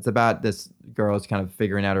 it's about this girl who's kind of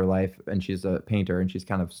figuring out her life and she's a painter and she's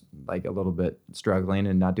kind of like a little bit struggling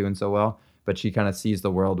and not doing so well, but she kind of sees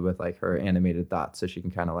the world with like her animated thoughts. So she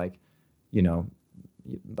can kind of like, you know,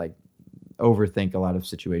 like overthink a lot of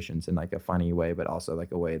situations in like a funny way, but also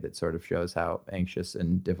like a way that sort of shows how anxious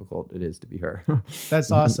and difficult it is to be her. That's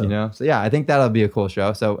awesome. You know? So yeah, I think that'll be a cool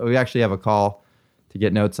show. So we actually have a call to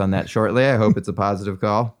get notes on that shortly. I hope it's a positive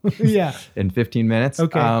call. Yeah. In 15 minutes.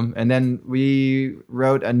 Okay. And then we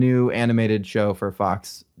wrote a new animated show for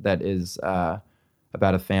Fox that is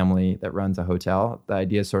about a family that runs a hotel. The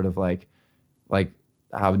idea is sort of like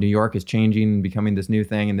how New York is changing and becoming this new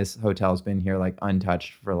thing. And this hotel's been here like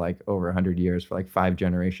untouched for like over 100 years, for like 5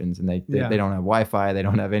 generations. And they don't have Wi-Fi. They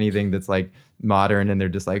don't have anything that's like modern. And they're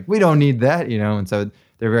just like, we don't need that, you know? And so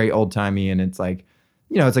they're very old timey. And it's like,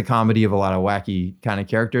 you know, it's a comedy of a lot of wacky kind of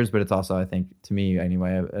characters, but it's also, I think, to me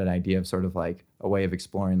anyway, an idea of sort of like a way of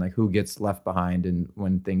exploring like who gets left behind and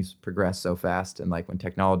when things progress so fast and like when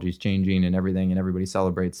technology is changing and everything and everybody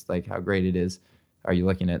celebrates like how great it is. Are you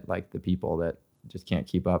looking at like the people that just can't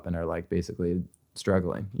keep up and are like basically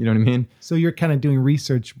struggling? You know what I mean? So you're kind of doing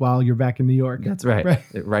research while you're back in New York. That's right.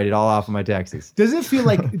 Write it all off of my taxes. Does it feel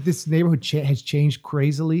like this neighborhood has changed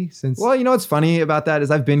crazily since? Well, you know what's funny about that is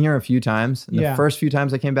I've been here a few times. And the first few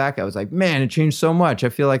times I came back, I was like, man, it changed so much. I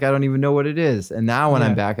feel like I don't even know what it is. And now when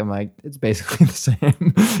I'm back, I'm like, it's basically the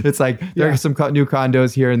same. It's like there are some new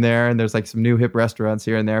condos here and there, and there's like some new hip restaurants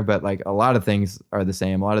here and there, but like a lot of things are the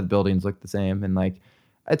same. A lot of the buildings look the same. And like,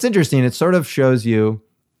 it's interesting. It sort of shows you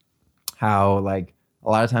how like a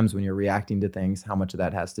lot of times when you're reacting to things, how much of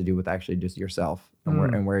that has to do with actually just yourself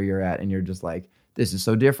and where you're at. And you're just like, this is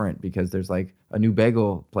so different because there's like a new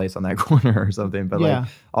bagel place on that corner or something. But like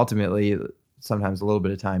ultimately, sometimes a little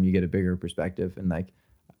bit of time, you get a bigger perspective. And like,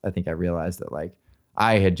 I think I realized that like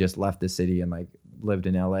I had just left the city and like lived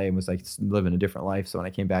in LA and was like living a different life. So when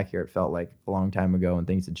I came back here, it felt like a long time ago and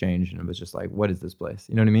things had changed. And it was just like, what is this place?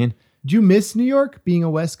 You know what I mean? Do you miss New York being a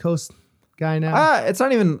West Coast guy now? It's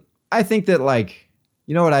not even, I think that like,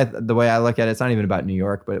 you know what the way I look at it, it's not even about New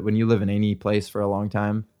York, but when you live in any place for a long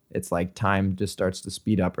time, it's like time just starts to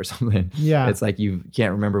speed up or something. Yeah. It's like you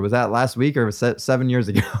can't remember, was that last week or was that 7 years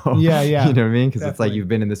ago? Yeah. You know what I mean? Because it's like you've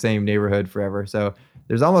been in the same neighborhood forever. So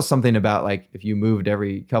there's almost something about like if you moved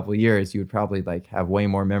every couple of years, you would probably like have way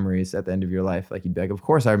more memories at the end of your life. Like you'd be like, of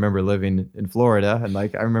course I remember living in Florida and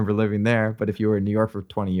like I remember living there. But if you were in New York for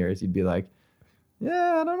 20 years, you'd be like,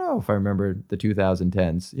 yeah, I don't know if I remember the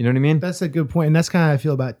 2010s. You know what I mean? That's a good point. And that's kind of how I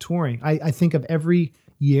feel about touring. I think of every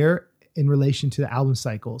year in relation to the album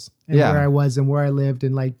cycles and where I was and where I lived.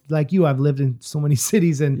 And like you, I've lived in so many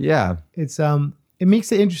cities and it's it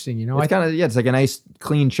makes it interesting, It's kind of, it's like a nice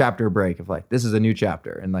clean chapter break of like, this is a new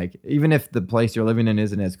chapter. And like, even if the place you're living in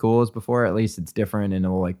isn't as cool as before, at least it's different and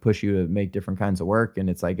it'll like push you to make different kinds of work. And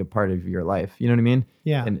it's like a part of your life. You know what I mean?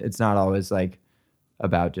 Yeah. And it's not always like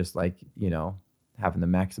about just like, having the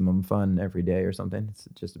maximum fun every day or something. It's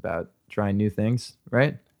just about trying new things.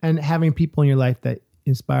 Right. And having people in your life that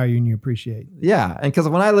inspire you and you appreciate. Yeah. And because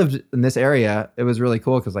when I lived in this area, it was really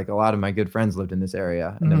cool because like a lot of my good friends lived in this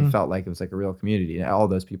area and it felt like it was like a real community. And all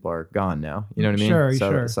those people are gone now. You know what I mean?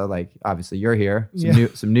 Sure. So like obviously you're here.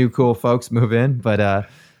 Some new cool folks move in. But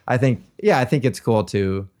I think it's cool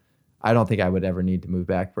too. I don't think I would ever need to move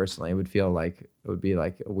back personally. It would feel like it would be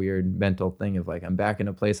like a weird mental thing of like I'm back in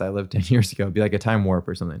a place I lived 10 years ago. It'd be like a time warp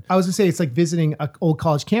or something. I was gonna say it's like visiting an old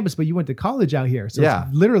college campus, but you went to college out here, so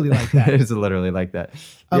it's literally like that. It is literally like that.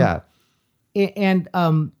 Yeah. And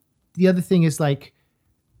the other thing is like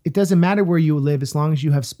it doesn't matter where you live as long as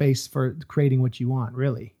you have space for creating what you want,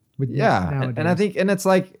 really. And I think, and it's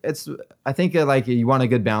like, I think like you want a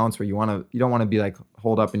good balance where you don't want to be like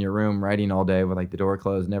holed up in your room writing all day with like the door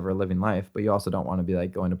closed, never living life. But you also don't want to be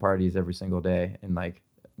like going to parties every single day and like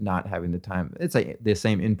not having the time. It's like the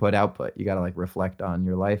same input output. You got to like reflect on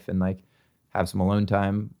your life and like have some alone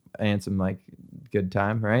time and some like good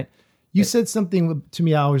time. Right. You said something to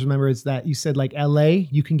me I always remember is that you said like LA,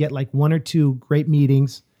 you can get like 1 or 2 great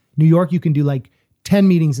meetings. New York, you can do like 10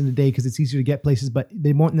 meetings in a day because it's easier to get places, but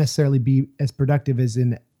they won't necessarily be as productive as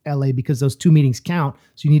in LA because those 2 meetings count.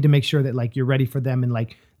 So you need to make sure that like you're ready for them and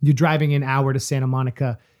like you're driving an hour to Santa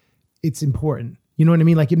Monica. It's important. You know what I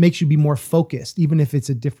mean? Like it makes you be more focused, even if it's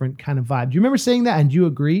a different kind of vibe. Do you remember saying that? And do you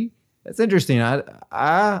agree? It's interesting. I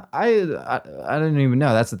didn't even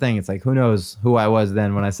know. That's the thing. It's like, who knows who I was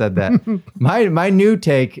then when I said that. My new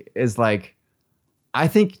take is like, I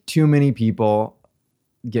think too many people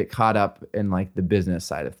get caught up in like the business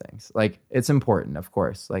side of things. Like it's important, of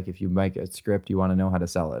course. Like if you make a script, you want to know how to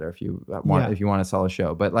sell it, or if you want to sell a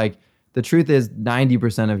show. But like the truth is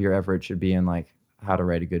 90% of your effort should be in like how to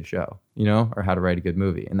write a good show, or how to write a good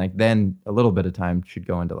movie. And like then a little bit of time should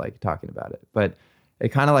go into like talking about it. But it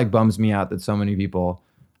kind of like bums me out that so many people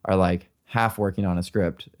are like half working on a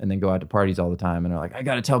script and then go out to parties all the time and are like, I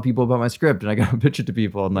got to tell people about my script and I got to pitch it to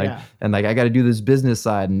people and like I got to do this business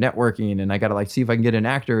side and networking and I got to like see if I can get an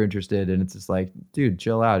actor interested. And it's just like, dude,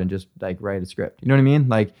 chill out and just like write a script. You know what I mean?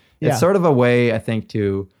 Like it's sort of a way I think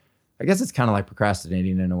to, I guess it's kind of like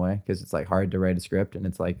procrastinating in a way because it's like hard to write a script and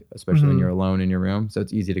it's like, especially when you're alone in your room. So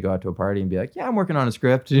it's easy to go out to a party and be like, yeah, I'm working on a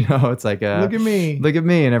script. It's like, look at me.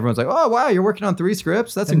 And everyone's like, oh, wow, you're working on 3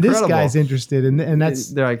 scripts. That's incredible. This guy's interested. And that's,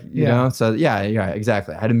 they're like, you know, so yeah,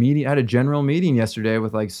 exactly. I had a general meeting yesterday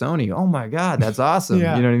with like Sony. Oh my God, that's awesome. You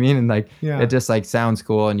know what I mean? And like, it just like sounds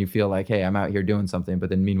cool. And you feel like, hey, I'm out here doing something. But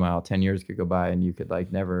then meanwhile, 10 years could go by and you could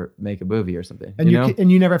like never make a movie or something. And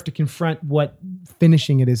you never have to confront what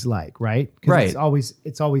finishing it is like, right? Right. It's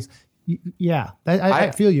always,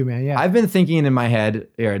 I feel you, man. Yeah. I've been thinking in my head,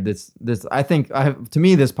 Aaron, to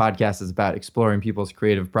me, this podcast is about exploring people's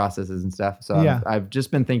creative processes and stuff. So I've just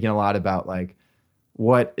been thinking a lot about like,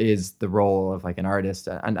 what is the role of like an artist?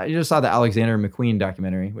 And I just saw the Alexander McQueen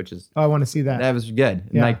documentary, which is, I want to see that. That was good.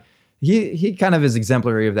 And like, he kind of is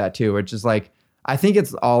exemplary of that too, which is like, I think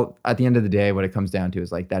it's all at the end of the day, what it comes down to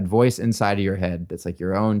is like that voice inside of your head. That's like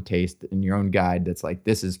your own taste and your own guide. That's like,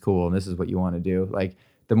 this is cool. And this is what you want to do. Like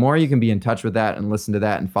the more you can be in touch with that and listen to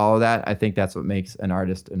that and follow that, I think that's what makes an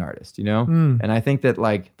artist, And I think that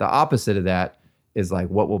like the opposite of that is like,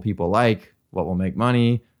 what will people like? What will make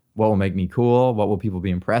money? What will make me cool? What will people be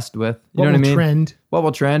impressed with? You know what I mean? Trend? What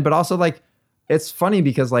will trend? But also like, it's funny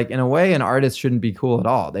because like in a way an artist shouldn't be cool at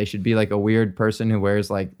all. They should be like a weird person who wears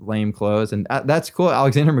like lame clothes. And that's cool.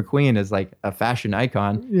 Alexander McQueen is like a fashion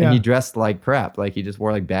icon and he dressed like crap. Like he just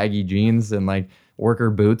wore like baggy jeans and like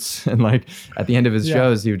worker boots. And like at the end of his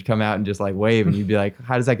shows, he would come out and just like wave and you'd be like,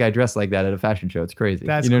 how does that guy dress like that at a fashion show? It's crazy.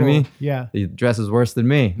 That's you know cool. what I mean? Yeah. He dresses worse than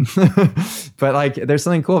me. But like there's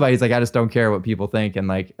something cool about it. He's like, I just don't care what people think. And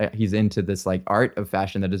like he's into this like art of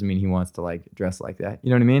fashion. That doesn't mean he wants to like dress like that.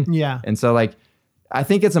 You know what I mean? Yeah. And so like, I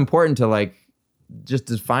think it's important to like just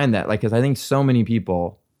define that, like, because I think so many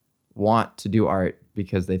people want to do art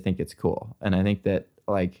because they think it's cool, and I think that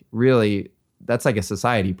like really that's like a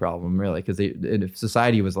society problem, really, because if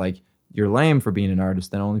society was like you're lame for being an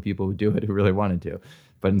artist, then only people would do it who really wanted to.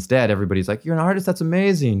 But instead, everybody's like, you're an artist, that's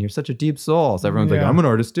amazing. You're such a deep soul. So everyone's like, I'm an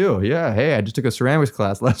artist too. Yeah, hey, I just took a ceramics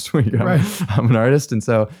class last week. I'm an artist. And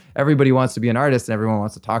so everybody wants to be an artist and everyone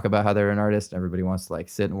wants to talk about how they're an artist. And everybody wants to like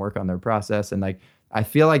sit and work on their process. And like, I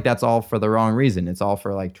feel like that's all for the wrong reason. It's all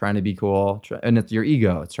for like trying to be cool. And it's your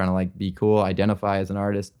ego. It's trying to like be cool, identify as an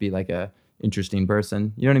artist, be like a interesting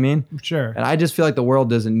person. You know what I mean? Sure. And I just feel like the world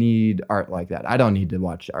doesn't need art like that. I don't need to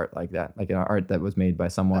watch art like that, like an art that was made by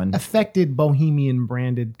someone. Affected bohemian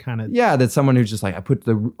branded kind of. Yeah, that's someone who's just like, I put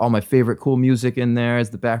all my favorite cool music in there as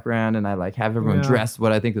the background, and I like have everyone dressed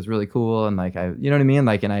what I think is really cool, and like you know what I mean?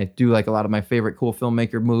 Like, and I do like a lot of my favorite cool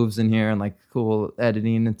filmmaker moves in here, and like cool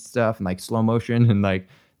editing and stuff, and like slow motion, and like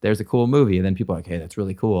there's a cool movie, and then people are like, hey, that's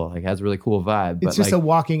really cool. Like, it has a really cool vibe. It's just a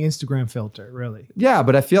walking Instagram filter, really. Yeah,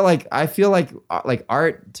 but I feel like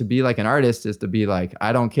art, to be like an artist is to be like,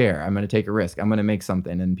 I don't care. I'm going to take a risk. I'm going to make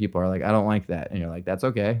something. And people are like, I don't like that. And you're like, that's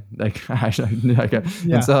okay. Like,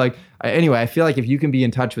 And so like, anyway, I feel like if you can be in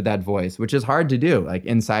touch with that voice, which is hard to do, like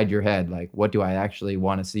inside your head, like, what do I actually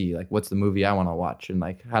want to see? Like, what's the movie I want to watch? And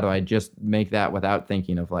like, how do I just make that without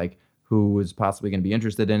thinking of like, who is possibly going to be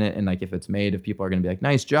interested in it, and like if it's made, if people are going to be like,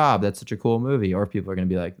 nice job, that's such a cool movie, or if people are going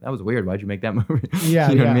to be like, that was weird, why'd you make that movie? Yeah,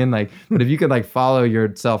 you know what I mean? Like, but if you could like follow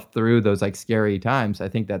yourself through those like scary times, I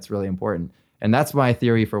think that's really important. And that's my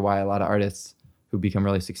theory for why a lot of artists who become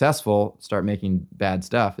really successful start making bad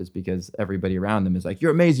stuff, is because everybody around them is like,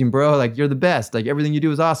 you're amazing, bro, like you're the best, like everything you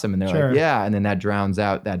do is awesome, and they're like, yeah, and then that drowns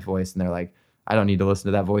out that voice, and they're like, I don't need to listen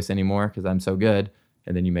to that voice anymore because I'm so good.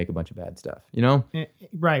 And then you make a bunch of bad stuff, you know?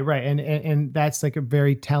 Right. And that's like a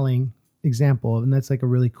very telling example. And that's like a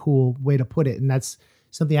really cool way to put it. And that's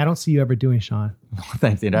something I don't see you ever doing, Sean.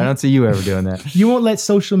 Thanks, Andrew. I don't see you ever doing that. You won't let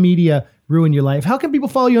social media ruin your life. How can people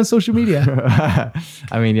follow you on social media?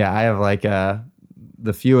 I mean, yeah, I have like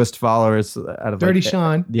the fewest followers out of Dirty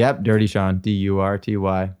Sean. Yep, Dirty Sean,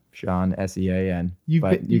 DURTY, Sean, SEAN.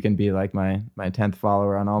 But you can be like my 10th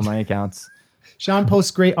follower on all my accounts. Sean posts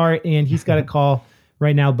great art, and he's got a call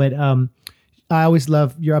right now, but I always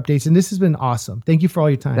love your updates, and this has been awesome. Thank you for all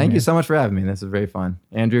your time. Thank you so much for having me. This is very fun.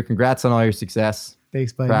 Andrew, congrats on all your success.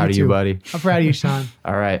 Thanks, buddy. Proud of you, buddy. I'm proud of you, Sean.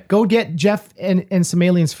 All right. Go get Jeff and Some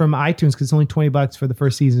Aliens from iTunes, because it's only $20 for the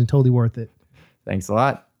first season. Totally worth it. Thanks a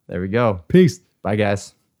lot. There we go. Peace. Bye,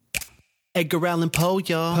 guys. Edgar Allan Poe,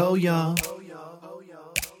 y'all. Poe, y'all.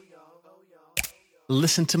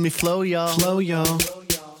 Listen to me flow, y'all. Flow, y'all.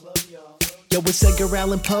 Yo, it's Edgar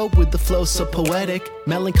Allan Poe with the flow so poetic.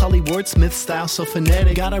 Melancholy wordsmith style so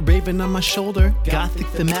phonetic. Got a raven on my shoulder, gothic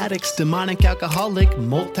thematics. Demonic alcoholic,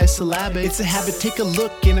 multisyllabic. It's a habit, take a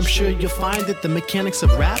look and I'm sure you'll find that the mechanics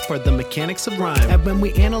of rap are the mechanics of rhyme. And when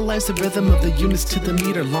we analyze the rhythm of the units to the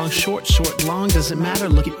meter, long, short, long, doesn't matter,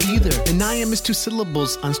 look at either. And I am is two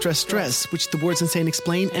syllables, unstressed, stress, which the words insane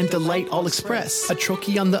explain and delight all express. A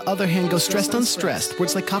trochee on the other hand goes stressed, unstressed.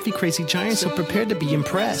 Words like coffee crazy giant, so prepared to be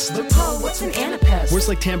impressed. But Poe, what's an anapest? Words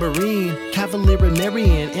like tambourine, cavalier and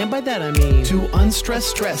Marian, and by that I mean two unstressed,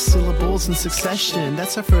 stress syllables in succession.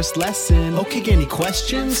 That's our first lesson. Okay, any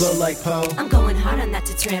questions? Flow like Poe. I'm going hard on that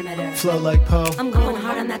tetrameter. Flow like Poe. I'm going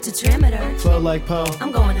hard on that tetrameter. Flow like Poe.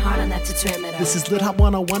 I'm going hard on that tetrameter. This is Lit Hop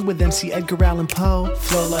 101 with MC Edgar Allan Poe.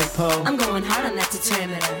 Flow like Poe. I'm going hard on that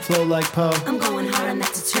tetrameter. Flow like Poe. I'm going hard on that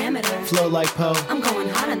tetrameter. Flow like Poe. I'm going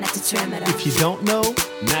hard on that tetrameter. If you don't know,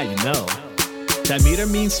 now you know. Diameter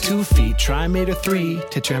means 2 feet, trimeter 3,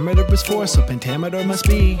 tetrameter is 4, so pentameter must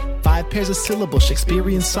be 5 pairs of syllables,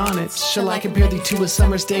 Shakespearean sonnets. Shall I compare thee to a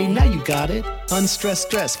summer's day? Now you got it. Unstressed,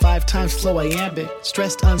 stress, 5 times flow iambic.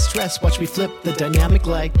 Stressed, unstressed, watch me flip the dynamic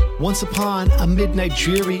like once upon a midnight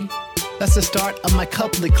dreary. That's the start of my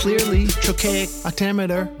couplet clearly. Trochaic,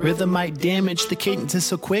 octameter, rhythm might damage. The cadence is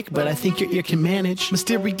so quick, but I think your ear can manage.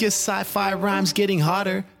 Mysterious sci-fi rhymes getting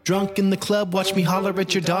hotter. Drunk in the club, watch me holler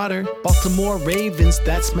at your daughter. Baltimore Ravens,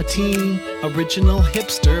 that's my team. Original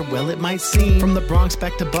hipster, well it might seem. From the Bronx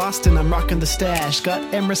back to Boston, I'm rocking the stash.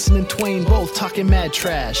 Got Emerson and Twain both talking mad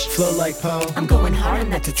trash. Flow like Poe. I'm going hard on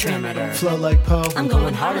that tetrameter. Flow like Poe. I'm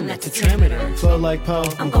going hard on that tetrameter. Flow like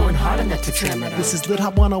Poe. I'm going hard on that tetrameter. This is Lit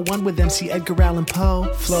Hop 101 with MC Edgar Allan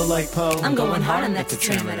Poe. Flow like Poe. I'm going hard on that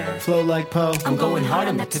tetrameter. Flow like Poe. I'm going hard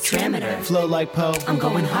on that tetrameter. Flow like Poe. I'm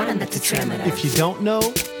going hard on that tetrameter. If you don't know,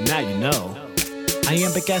 now you know.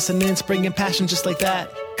 Iambic assonance, bringing passion just like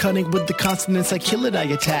that. Cutting with the consonants, I kill it, I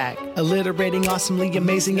attack. Alliterating awesomely,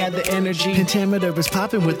 amazing at the energy. Pentameter is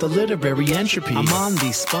popping with the literary entropy. I'm on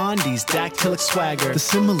these spondies, dactylic swagger. The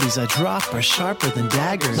similes I drop are sharper than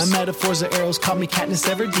daggers. My metaphors are arrows, call me Katniss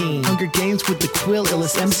Everdeen. Hunger Games with the quill,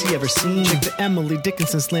 illest MC ever seen. Check the Emily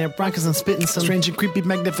Dickinson slam, Broncos I'm spitting some strange and creepy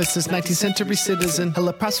magnificence, 19th century citizen.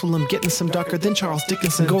 Hella prospel, I'm getting some darker than Charles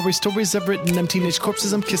Dickinson. Gory stories I've written them, teenage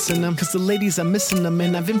corpses I'm kissing them. Cause the ladies I'm missing them,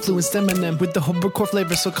 and I've influenced Eminem with the horrorcore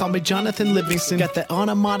flavor, so call me Jonathan Livingston. Got that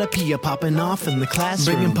onomatopoeia media popping off in the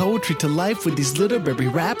classroom, bringing poetry to life with these literary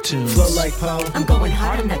rap tunes. Flow like Poe. I'm going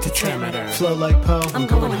hard on that tetrameter. Flow like Poe. I'm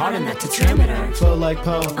going hard on that tetrameter. Flow like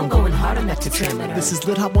Poe. I'm going hard on that tetrameter. This is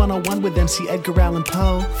Lit Hop 101 with MC Edgar Allan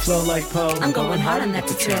Poe. Flow like Poe. I'm going hard on that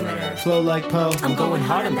tetrameter. Flow like Poe. I'm going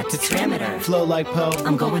hard on that tetrameter. Flow like Poe.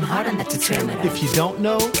 I'm going hard on that tetrameter. If you don't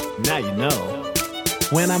know, now you know.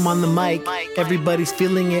 When I'm on the mic, everybody's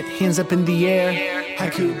feeling it, hands up in the air.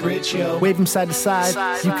 Haiku bridge, yo. Wave them side to side.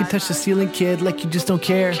 You can touch the ceiling, kid, like you just don't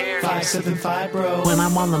care. 575, bro. When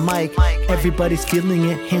I'm on the mic, everybody's feeling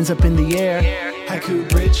it, hands up in the air. Haiku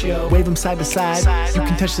bridge, yo. Wave them side to side. You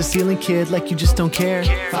can touch the ceiling, kid, like you just don't care.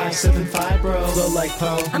 575, bro. Flow like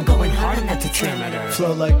Poe. I'm going hard on that tetrameter.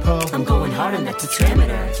 Flow like Poe. I'm going hard on that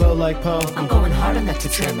tetrameter. Flow like Poe. I'm going hard on that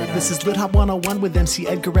tetrameter. This is Lit Hop 101 with MC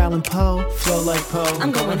Edgar Allan Poe. Flow like Poe.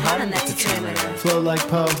 I'm going hard on that tetrameter. Flow like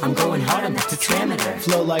Poe. I'm going hard on that tetrameter.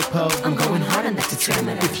 Flow like Poe. I'm going hard on that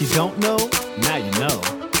tetrameter. If you don't know, now you know.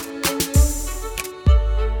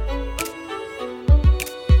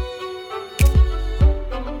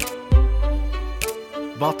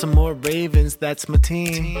 Baltimore Ravens, that's my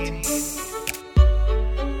team.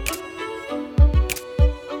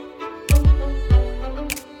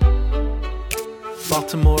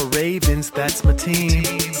 Baltimore Ravens, that's my team.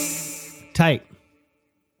 Tight.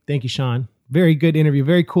 Thank you, Sean. Very good interview.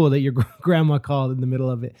 Very cool that your grandma called in the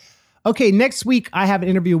middle of it. Okay, next week I have an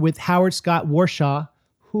interview with Howard Scott Warshaw,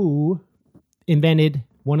 who invented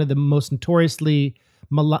one of the most notoriously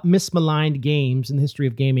mismaligned games in the history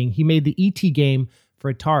of gaming. He made the E.T. game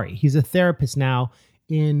for Atari. He's a therapist now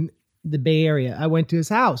in the Bay Area. I went to his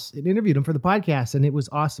house and interviewed him for the podcast, and it was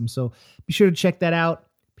awesome. So be sure to check that out.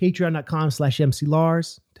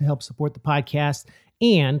 Patreon.com/MCLars to help support the podcast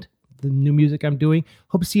and the new music I'm doing.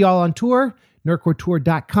 Hope to see you all on tour.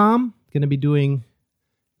 nerdcoretour.com. Going to be doing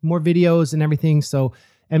more videos and everything. So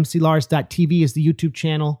mclars.tv is the YouTube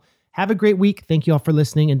channel. Have a great week. Thank you all for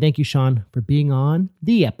listening. And thank you, Sean, for being on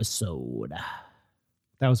the episode.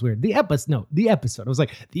 That was weird. The episode. I was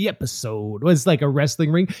like, the episode was like a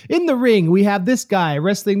wrestling ring. In the ring, we have this guy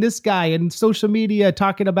wrestling this guy and social media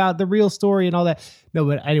talking about the real story and all that. No,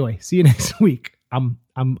 but anyway, see you next week. I'm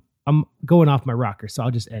going off my rocker, so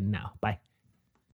I'll just end now. Bye.